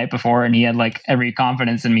Richie the night before, and he had like every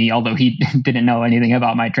confidence in me, although he didn't know anything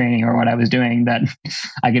about my training or what I was doing, that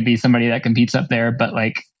I could be somebody that competes up there. But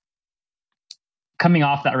like coming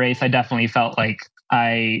off that race, I definitely felt like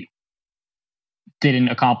I didn't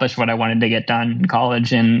accomplish what I wanted to get done in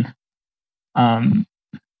college. And I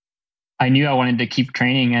knew I wanted to keep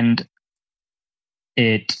training, and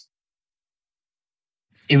it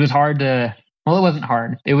was hard to, well, it wasn't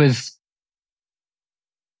hard. It was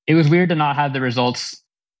weird to not have the results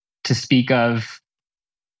to speak of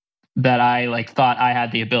that I like thought I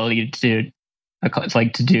had the ability to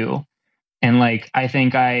do. And like, I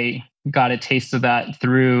think I got a taste of that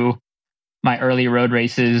through my early road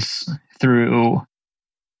races, through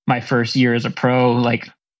my first year as a pro, like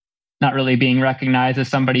not really being recognized as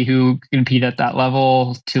somebody who compete at that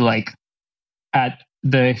level, to like at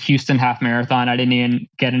the Houston half marathon, I didn't even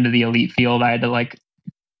get into the elite field. I had to like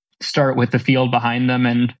start with the field behind them,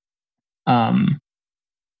 and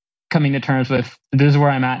coming to terms with, this is where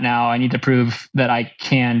I'm at now. I need to prove that I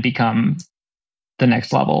can become the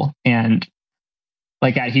next level. And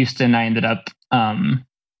like at Houston, I ended up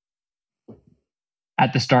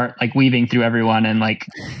at the start, like weaving through everyone and like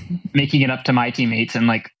making it up to my teammates, and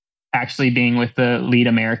like actually being with the lead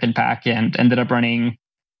American pack, and ended up running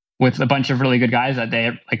with a bunch of really good guys that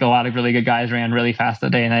day. Like a lot of really good guys ran really fast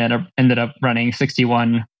that day, and I ended up running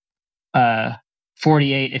 61,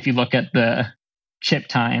 48 if you look at the chip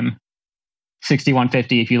time,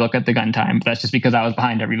 61:50 if you look at the gun time. But that's just because I was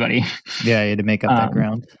behind everybody. Yeah, you had to make up that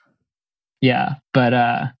ground. Yeah, but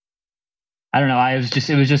I don't know.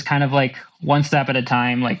 It was just kind of like one step at a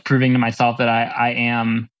time, like proving to myself that I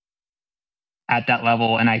am at that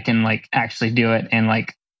level and I can like actually do it. And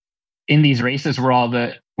like in these races, we're all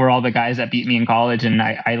the guys that beat me in college, and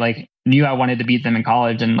I like knew I wanted to beat them in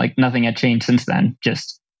college, and like nothing had changed since then.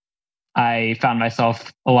 Just I found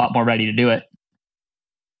myself a lot more ready to do it.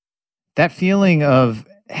 That feeling of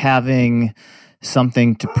having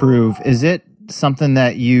something to prove, is it something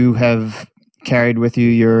that you have carried with you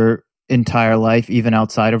your entire life, even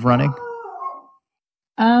outside of running?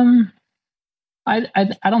 Um, I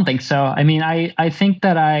don't think so. I mean, I think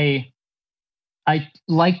that I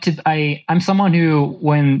like to I'm someone who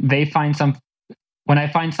when I find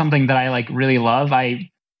something that I like really love, I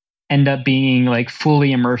end up being like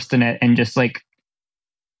fully immersed in it and just like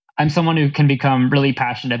I'm someone who can become really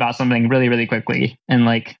passionate about something really really quickly, and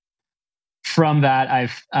like from that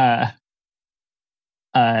I've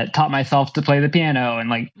taught myself to play the piano and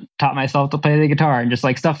like taught myself to play the guitar and just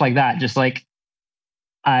like stuff like that. Just like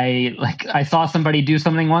I saw somebody do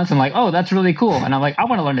something once and like, oh, that's really cool, and I'm like, I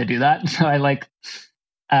want to learn to do that. So I like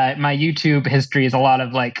my YouTube history is a lot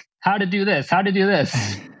of like how to do this, how to do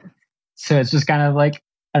this. So it's just kind of like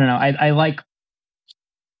I don't know. I like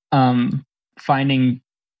finding,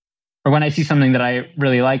 or when I see something that I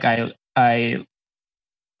really like, I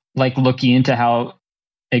like looking into how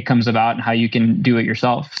it comes about and how you can do it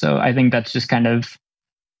yourself. So I think that's just kind of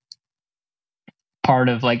part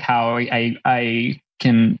of like how I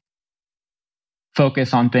can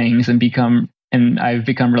focus on things and I've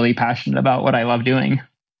become really passionate about what I love doing.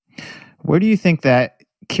 Where do you think that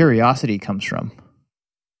curiosity comes from?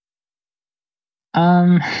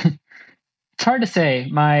 It's hard to say.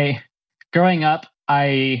 Growing up,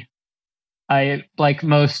 I like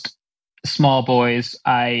most small boys,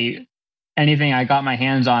 anything I got my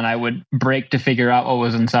hands on, I would break to figure out what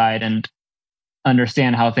was inside and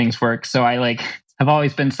understand how things work. So I've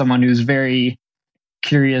always been someone who's very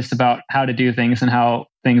curious about how to do things and how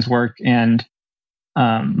things work. And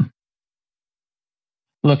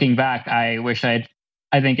looking back, I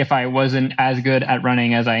think if I wasn't as good at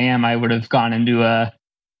running as I am, I would have gone into a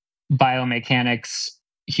biomechanics,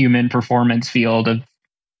 human performance field of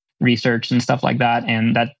research and stuff like that.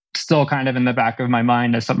 And that's still kind of in the back of my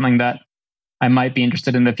mind as something that I might be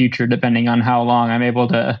interested in the future, depending on how long I'm able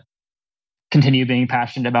to continue being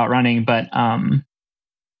passionate about running. But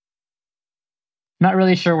not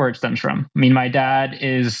really sure where it stems from. I mean, my dad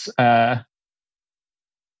is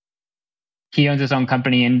he owns his own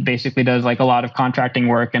company and basically does like a lot of contracting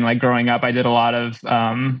work. And like growing up, I did a lot of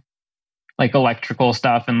like electrical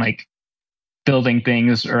stuff and like building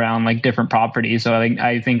things around like different properties. So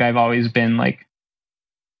I think I've always been like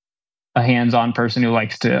a hands-on person who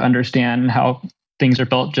likes to understand how things are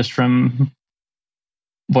built just from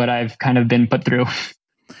what I've kind of been put through.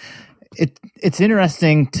 It's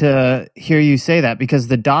interesting to hear you say that because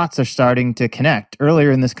the dots are starting to connect.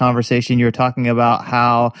 Earlier in this conversation, you were talking about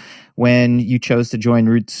how when you chose to join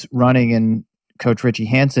Roots Running and Coach Richie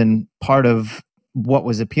Hansen, part of what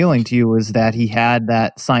was appealing to you was that he had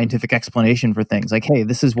that scientific explanation for things like, hey,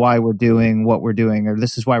 this is why we're doing what we're doing, or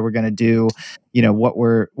this is why we're going to do, what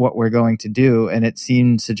we're going to do. And it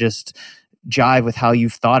seems to just jive with how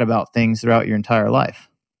you've thought about things throughout your entire life.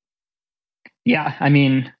 Yeah. I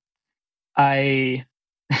mean, I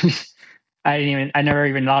never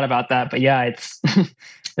even thought about that, but yeah, it's,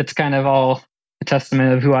 it's kind of all a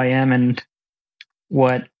testament of who I am and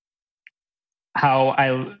how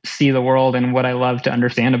I see the world and what I love to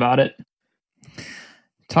understand about it.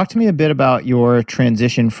 Talk to me a bit about your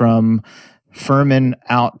transition from Furman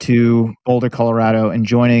out to Boulder, Colorado, and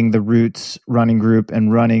joining the Roots running group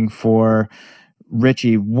and running for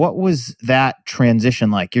Richie. What was that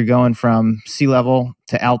transition like? You're going from sea level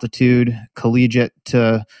to altitude, collegiate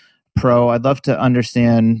to pro. I'd love to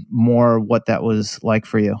understand more what that was like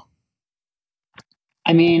for you.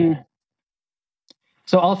 I mean,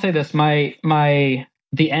 so I'll say this: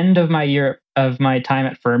 the end of my year of my time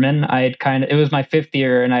at Furman, it was my 5th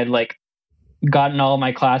year, and I'd like gotten all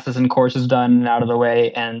my classes and courses done and out of the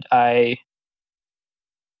way, and I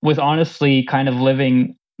was honestly kind of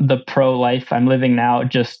living the pro life I'm living now.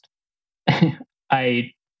 Just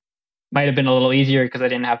I might have been a little easier because I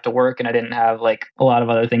didn't have to work and I didn't have like a lot of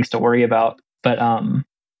other things to worry about. But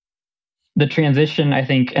the transition I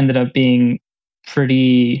think ended up being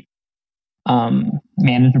pretty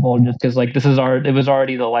manageable, just because like it was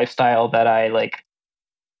already the lifestyle that I like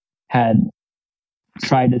had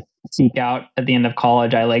tried to seek out at the end of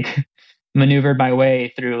college. I like maneuvered my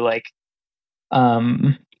way through like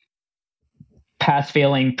pass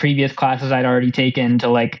failing previous classes I'd already taken to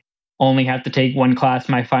like only have to take one class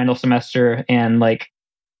my final semester, and like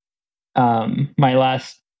my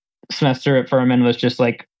last semester at Furman was just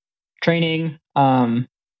like training, play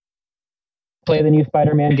the new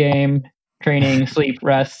Spider-Man game, training, sleep,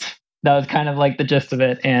 rest. That was kind of like the gist of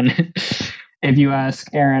it. And if you ask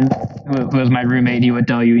Aaron, who was my roommate, he would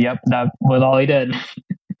tell you, yep, that was all he did.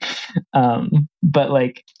 But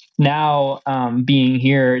like now being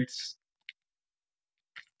here,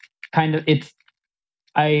 kind of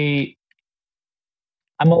I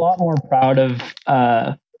I'm a lot more proud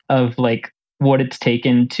of like what it's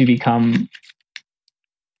taken to become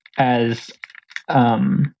as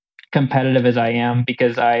competitive as I am,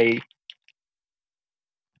 because I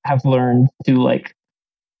have learned to like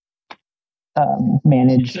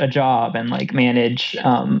manage a job and like manage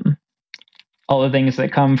all the things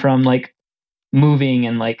that come from like moving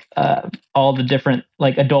and like all the different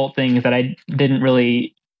like adult things that I didn't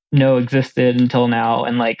really know existed until now.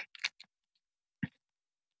 And like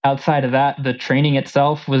outside of that, the training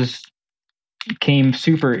itself came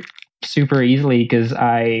super easily, because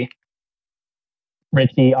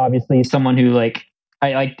Richie obviously is someone who like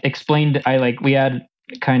I like explained. We had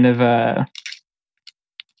kind of a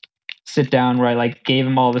sit down where I like gave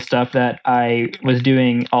him all the stuff that I was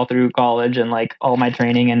doing all through college and like all my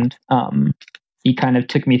training, and he kind of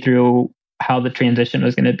took me through how the transition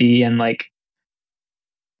was going to be. And like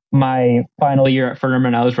my final year at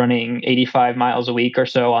Furman, I was running 85 miles a week or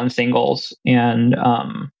so on singles, and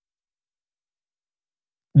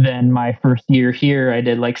then my first year here, I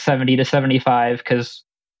did like 70 to 75, because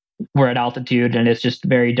we're at altitude and it's just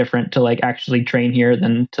very different to like actually train here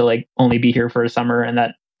than to like only be here for a summer. And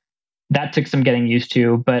that took some getting used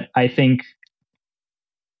to. But I think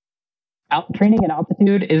training at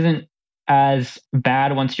altitude isn't as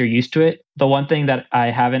bad once you're used to it. The one thing that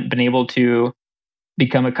I haven't been able to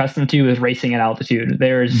become accustomed to is racing at altitude.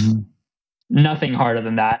 There's nothing harder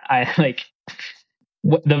than that. I like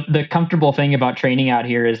the comfortable thing about training out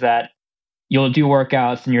here is that you'll do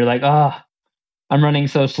workouts and you're like, oh, I'm running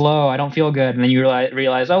so slow, I don't feel good. And then you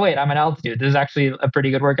realize, oh wait, I'm at altitude. This is actually a pretty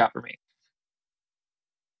good workout for me.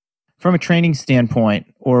 From a training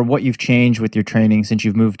standpoint, or what you've changed with your training since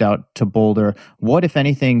you've moved out to Boulder, what, if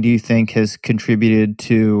anything, do you think has contributed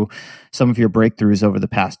to some of your breakthroughs over the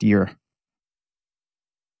past year?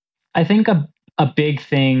 I think a big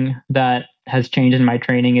thing that has changed in my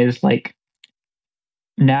training is like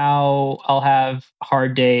now I'll have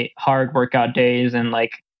hard workout days, and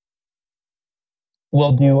like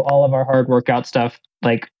we'll do all of our hard workout stuff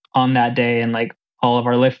like on that day, and like all of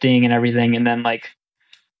our lifting and everything. And then like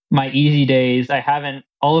my easy days,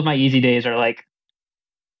 all of my easy days are like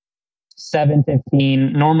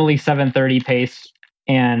 7:15, normally 7:30 pace.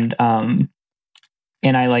 And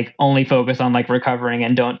I like only focus on like recovering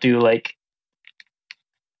and don't do like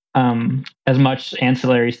as much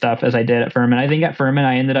ancillary stuff as I did at Furman. I think at Furman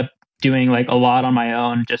I ended up doing like a lot on my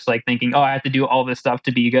own, just like thinking, oh, I have to do all this stuff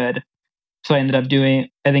to be good. So I ended up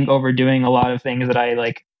overdoing a lot of things that I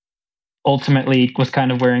like ultimately was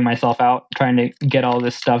kind of wearing myself out trying to get all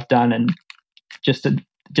this stuff done, and just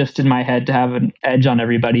in my head to have an edge on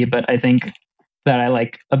everybody. But I think that I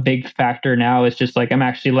like a big factor now is just like I'm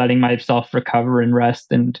actually letting myself recover and rest,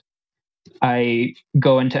 and I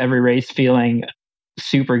go into every race feeling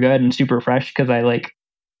super good and super fresh, because I like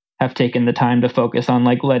have taken the time to focus on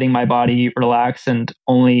like letting my body relax and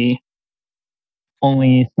only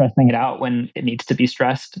stressing it out when it needs to be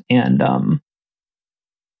stressed. And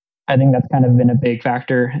I think that's kind of been a big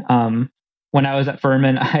factor. When I was at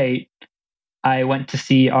Furman, I went to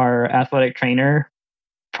see our athletic trainer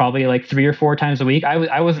probably like 3 or 4 times a week.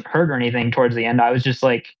 I wasn't hurt or anything towards the end. I was just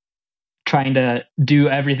like trying to do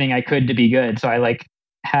everything I could to be good. So I like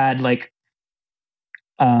had like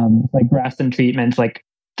Graston treatments like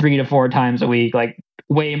 3 to 4 times a week, like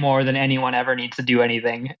way more than anyone ever needs to do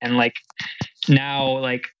anything. And like now,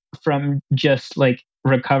 like from just like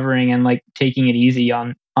recovering and like taking it easy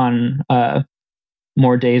on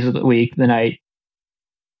more days of the week than I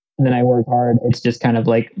work hard, it's just kind of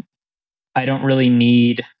like I don't really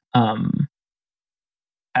need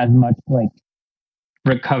as much like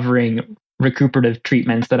recuperative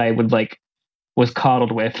treatments that I would like was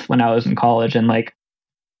coddled with when I was in college. And like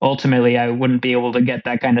ultimately I wouldn't be able to get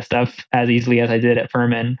that kind of stuff as easily as I did at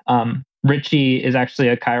Furman. Richie is actually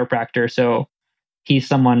a chiropractor, so he's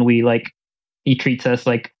someone he treats us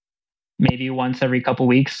like maybe once every couple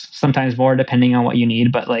weeks, sometimes more depending on what you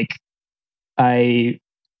need. But like I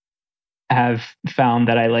have found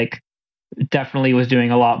that I like definitely was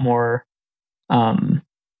doing a lot more to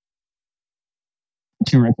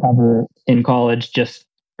recover in college,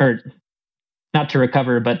 or not to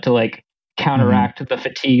recover, but to like counteract the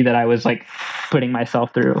fatigue that I was like putting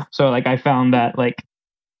myself through. So like I found that like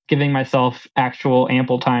giving myself actual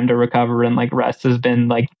ample time to recover and like rest has been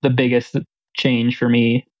like the biggest change for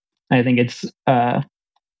me. I think it's a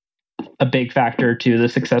big factor to the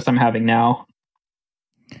success I'm having now.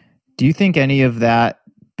 Do you think any of that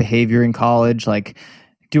behavior in college, like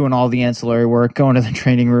doing all the ancillary work, going to the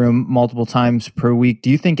training room multiple times per week, do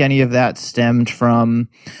you think any of that stemmed from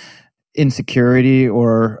insecurity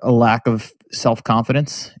or a lack of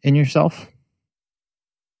self-confidence in yourself?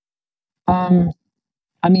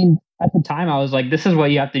 I mean, at the time I was like, this is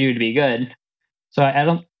what you have to do to be good. So I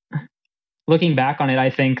don't, looking back on it, I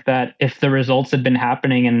think that if the results had been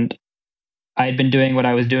happening and I had been doing what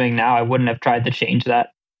I was doing now, I wouldn't have tried to change that.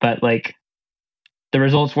 But like the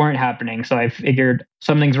results weren't happening. So I figured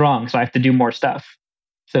something's wrong. So I have to do more stuff.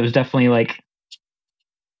 So it was definitely like,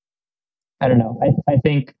 I don't know. I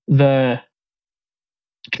think I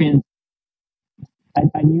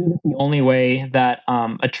knew that the only way that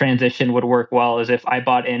a transition would work well is if I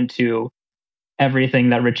bought into everything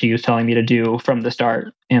that Richie was telling me to do from the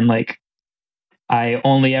start. And like, I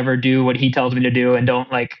only ever do what he tells me to do and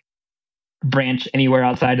don't like branch anywhere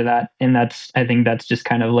outside of that. And I think that's just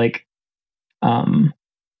kind of like um,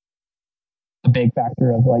 a big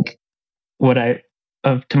factor of like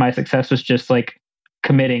to my success was just like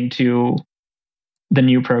committing to the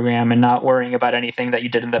new program and not worrying about anything that you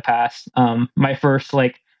did in the past. My first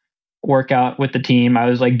like workout with the team, I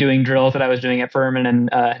was like doing drills that I was doing at Furman, and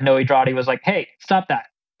Noe Drotti was like, "Hey, stop that!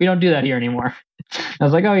 We don't do that here anymore." I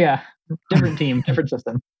was like, "Oh yeah, different team, different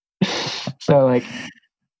system." So like,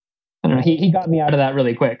 I don't know. He got me out of that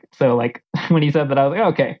really quick. So like when he said that, I was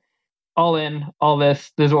like, "Okay, all in, all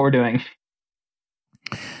this. This is what we're doing."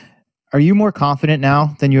 Are you more confident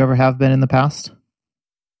now than you ever have been in the past?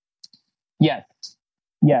 Yes,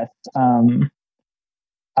 yes. I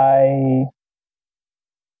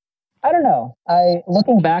don't know.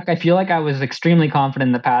 Looking back, I feel like I was extremely confident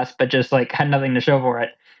in the past, but just like had nothing to show for it.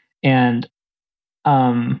 And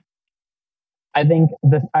um, I think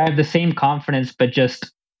I have the same confidence, but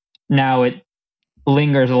just now it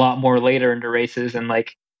lingers a lot more later into races. And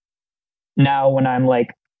like now, when I'm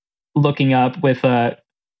like looking up with a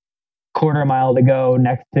quarter mile to go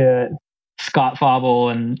next to Scott Fauble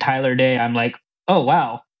and Tyler Day, I'm like, oh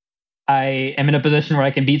wow, I am in a position where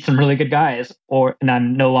I can beat some really good guys, and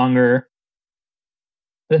I'm no longer.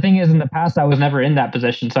 The thing is, in the past, I was never in that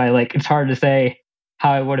position, so it's hard to say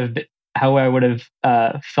how I would have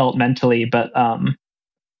felt mentally, but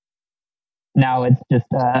now it's just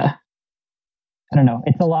I don't know.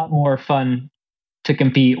 It's a lot more fun to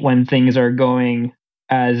compete when things are going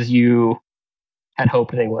as you had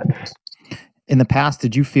hoped they would. In the past,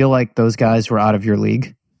 did you feel like those guys were out of your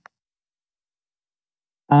league?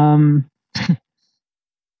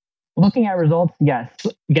 Looking at results, yes.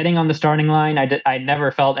 Getting on the starting line, I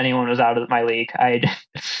never felt anyone was out of my league.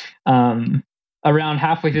 Around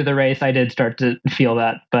halfway through the race, I did start to feel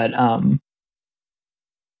that, but I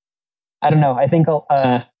don't know. I think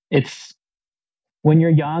it's when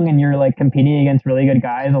you're young and you're like competing against really good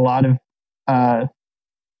guys. A lot of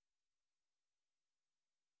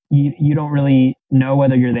you don't really know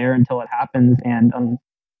whether you're there until it happens,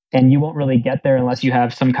 and you won't really get there unless you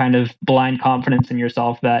have some kind of blind confidence in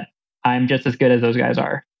yourself that I'm just as good as those guys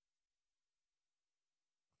are.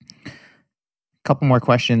 A couple more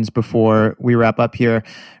questions before we wrap up here.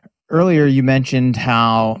 Earlier, you mentioned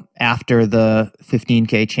how after the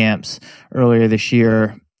 15K champs earlier this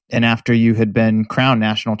year, and after you had been crowned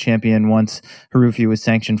national champion once Harufi was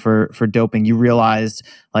sanctioned for doping, you realized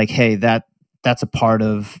like, hey, that's a part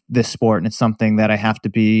of this sport, and it's something that I have to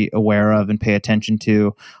be aware of and pay attention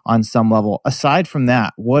to on some level. Aside from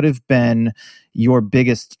that, what have been your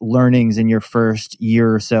biggest learnings in your first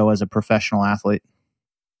year or so as a professional athlete?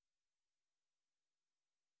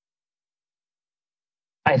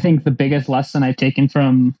 I think the biggest lesson I've taken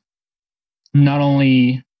from not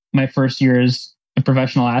only my first year as a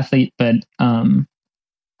professional athlete, but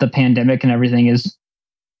the pandemic and everything is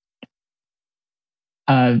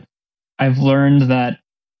I've learned that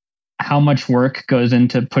how much work goes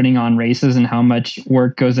into putting on races and how much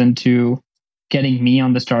work goes into getting me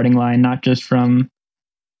on the starting line, not just from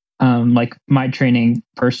like my training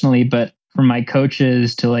personally, but from my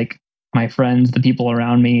coaches to like my friends, the people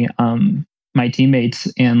around me, my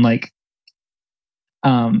teammates, and like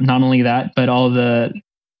not only that, but all the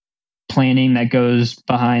planning that goes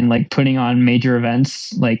behind like putting on major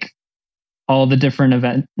events, like all the different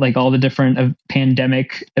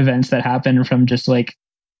pandemic events that happen, from just like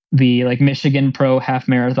the like Michigan Pro Half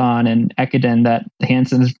Marathon and Ekiden that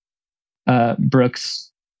Hanson's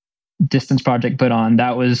Brooks distance project put on.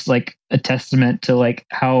 That was like a testament to like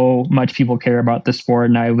how much people care about the sport,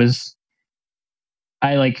 and I was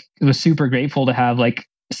super grateful to have like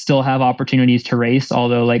still have opportunities to race,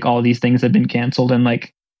 although like all these things have been canceled. And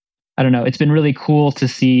like I don't know, it's been really cool to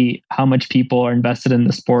see how much people are invested in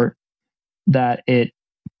the sport, that it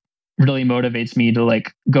really motivates me to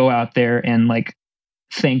like go out there and like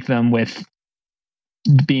thank them with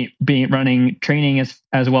training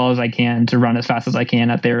as well as I can to run as fast as I can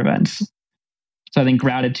at their events. So I think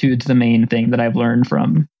gratitude's the main thing that I've learned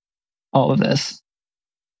from all of this.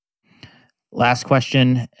 Last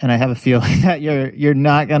question, and I have a feeling that you're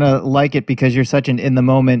not going to like it because you're such an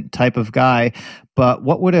in-the-moment type of guy, but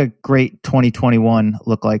what would a great 2021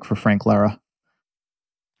 look like for Frank Lara?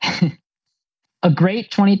 A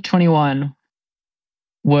great 2021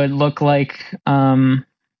 would look like I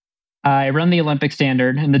run the Olympic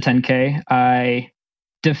standard in the 10K. I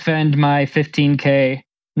defend my 15K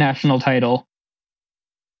national title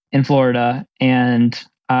in Florida, and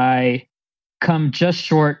I come just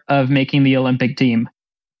short of making the Olympic team.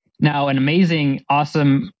 Now, an amazing,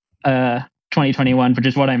 awesome 2021, which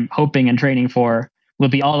is what I'm hoping and training for, will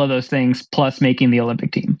be all of those things plus making the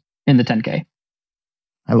Olympic team in the 10K.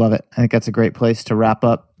 I love it. I think that's a great place to wrap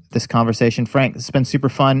up this conversation. Frank, it's been super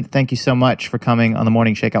fun. Thank you so much for coming on the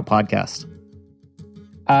Morning Shakeout podcast.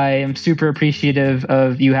 I am super appreciative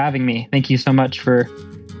of you having me. Thank you so much for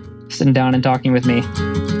sitting down and talking with me.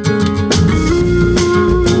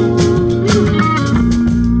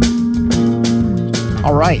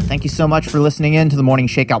 All right. Thank you so much for listening in to the Morning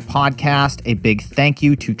Shakeout podcast. A big thank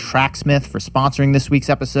you to Tracksmith for sponsoring this week's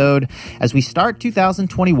episode. As we start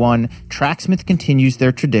 2021, Tracksmith continues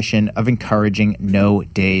their tradition of encouraging no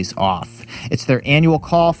days off. It's their annual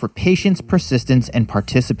call for patience, persistence, and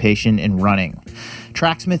participation in running.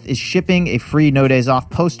 Tracksmith is shipping a free no days off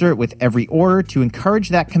poster with every order to encourage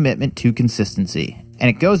that commitment to consistency. And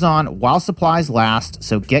it goes on while supplies last,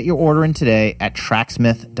 so get your order in today at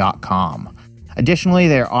tracksmith.com. Additionally,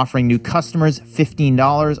 they are offering new customers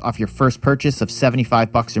 $15 off your first purchase of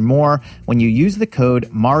 $75 or more when you use the code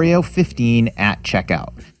Mario15 at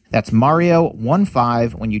checkout. That's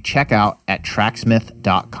Mario15 when you check out at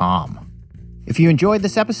tracksmith.com. If you enjoyed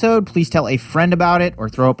this episode, please tell a friend about it or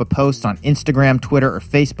throw up a post on Instagram, Twitter, or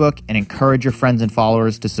Facebook and encourage your friends and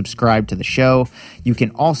followers to subscribe to the show. You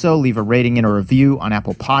can also leave a rating and a review on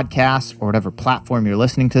Apple Podcasts or whatever platform you're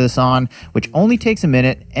listening to this on, which only takes a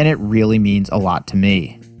minute and it really means a lot to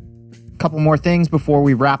me. Couple more things before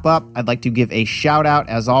we wrap up. I'd like to give a shout out,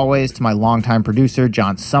 as always, to my longtime producer,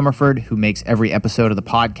 John Summerford, who makes every episode of the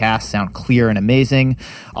podcast sound clear and amazing.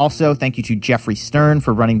 Also, thank you to Jeffrey Stern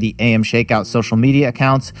for running the AM Shakeout social media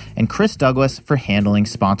accounts, and Chris Douglas for handling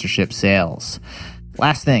sponsorship sales.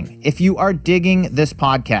 Last thing, if you are digging this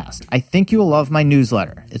podcast, I think you will love my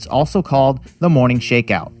newsletter. It's also called The Morning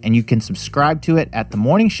Shakeout, and you can subscribe to it at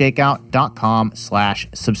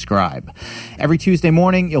themorningshakeout.com/subscribe. Every Tuesday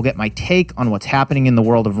morning, you'll get my take on what's happening in the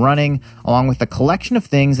world of running, along with a collection of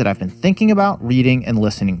things that I've been thinking about, reading, and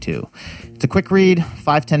listening to. It's a quick read,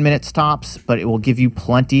 5-10 minutes tops, but it will give you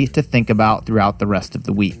plenty to think about throughout the rest of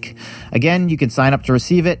the week. Again, you can sign up to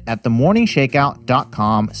receive it at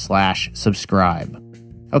themorningshakeout.com/subscribe.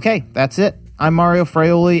 Okay, that's it. I'm Mario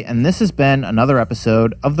Fraioli, and this has been another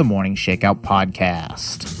episode of the Morning Shakeout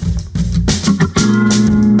podcast.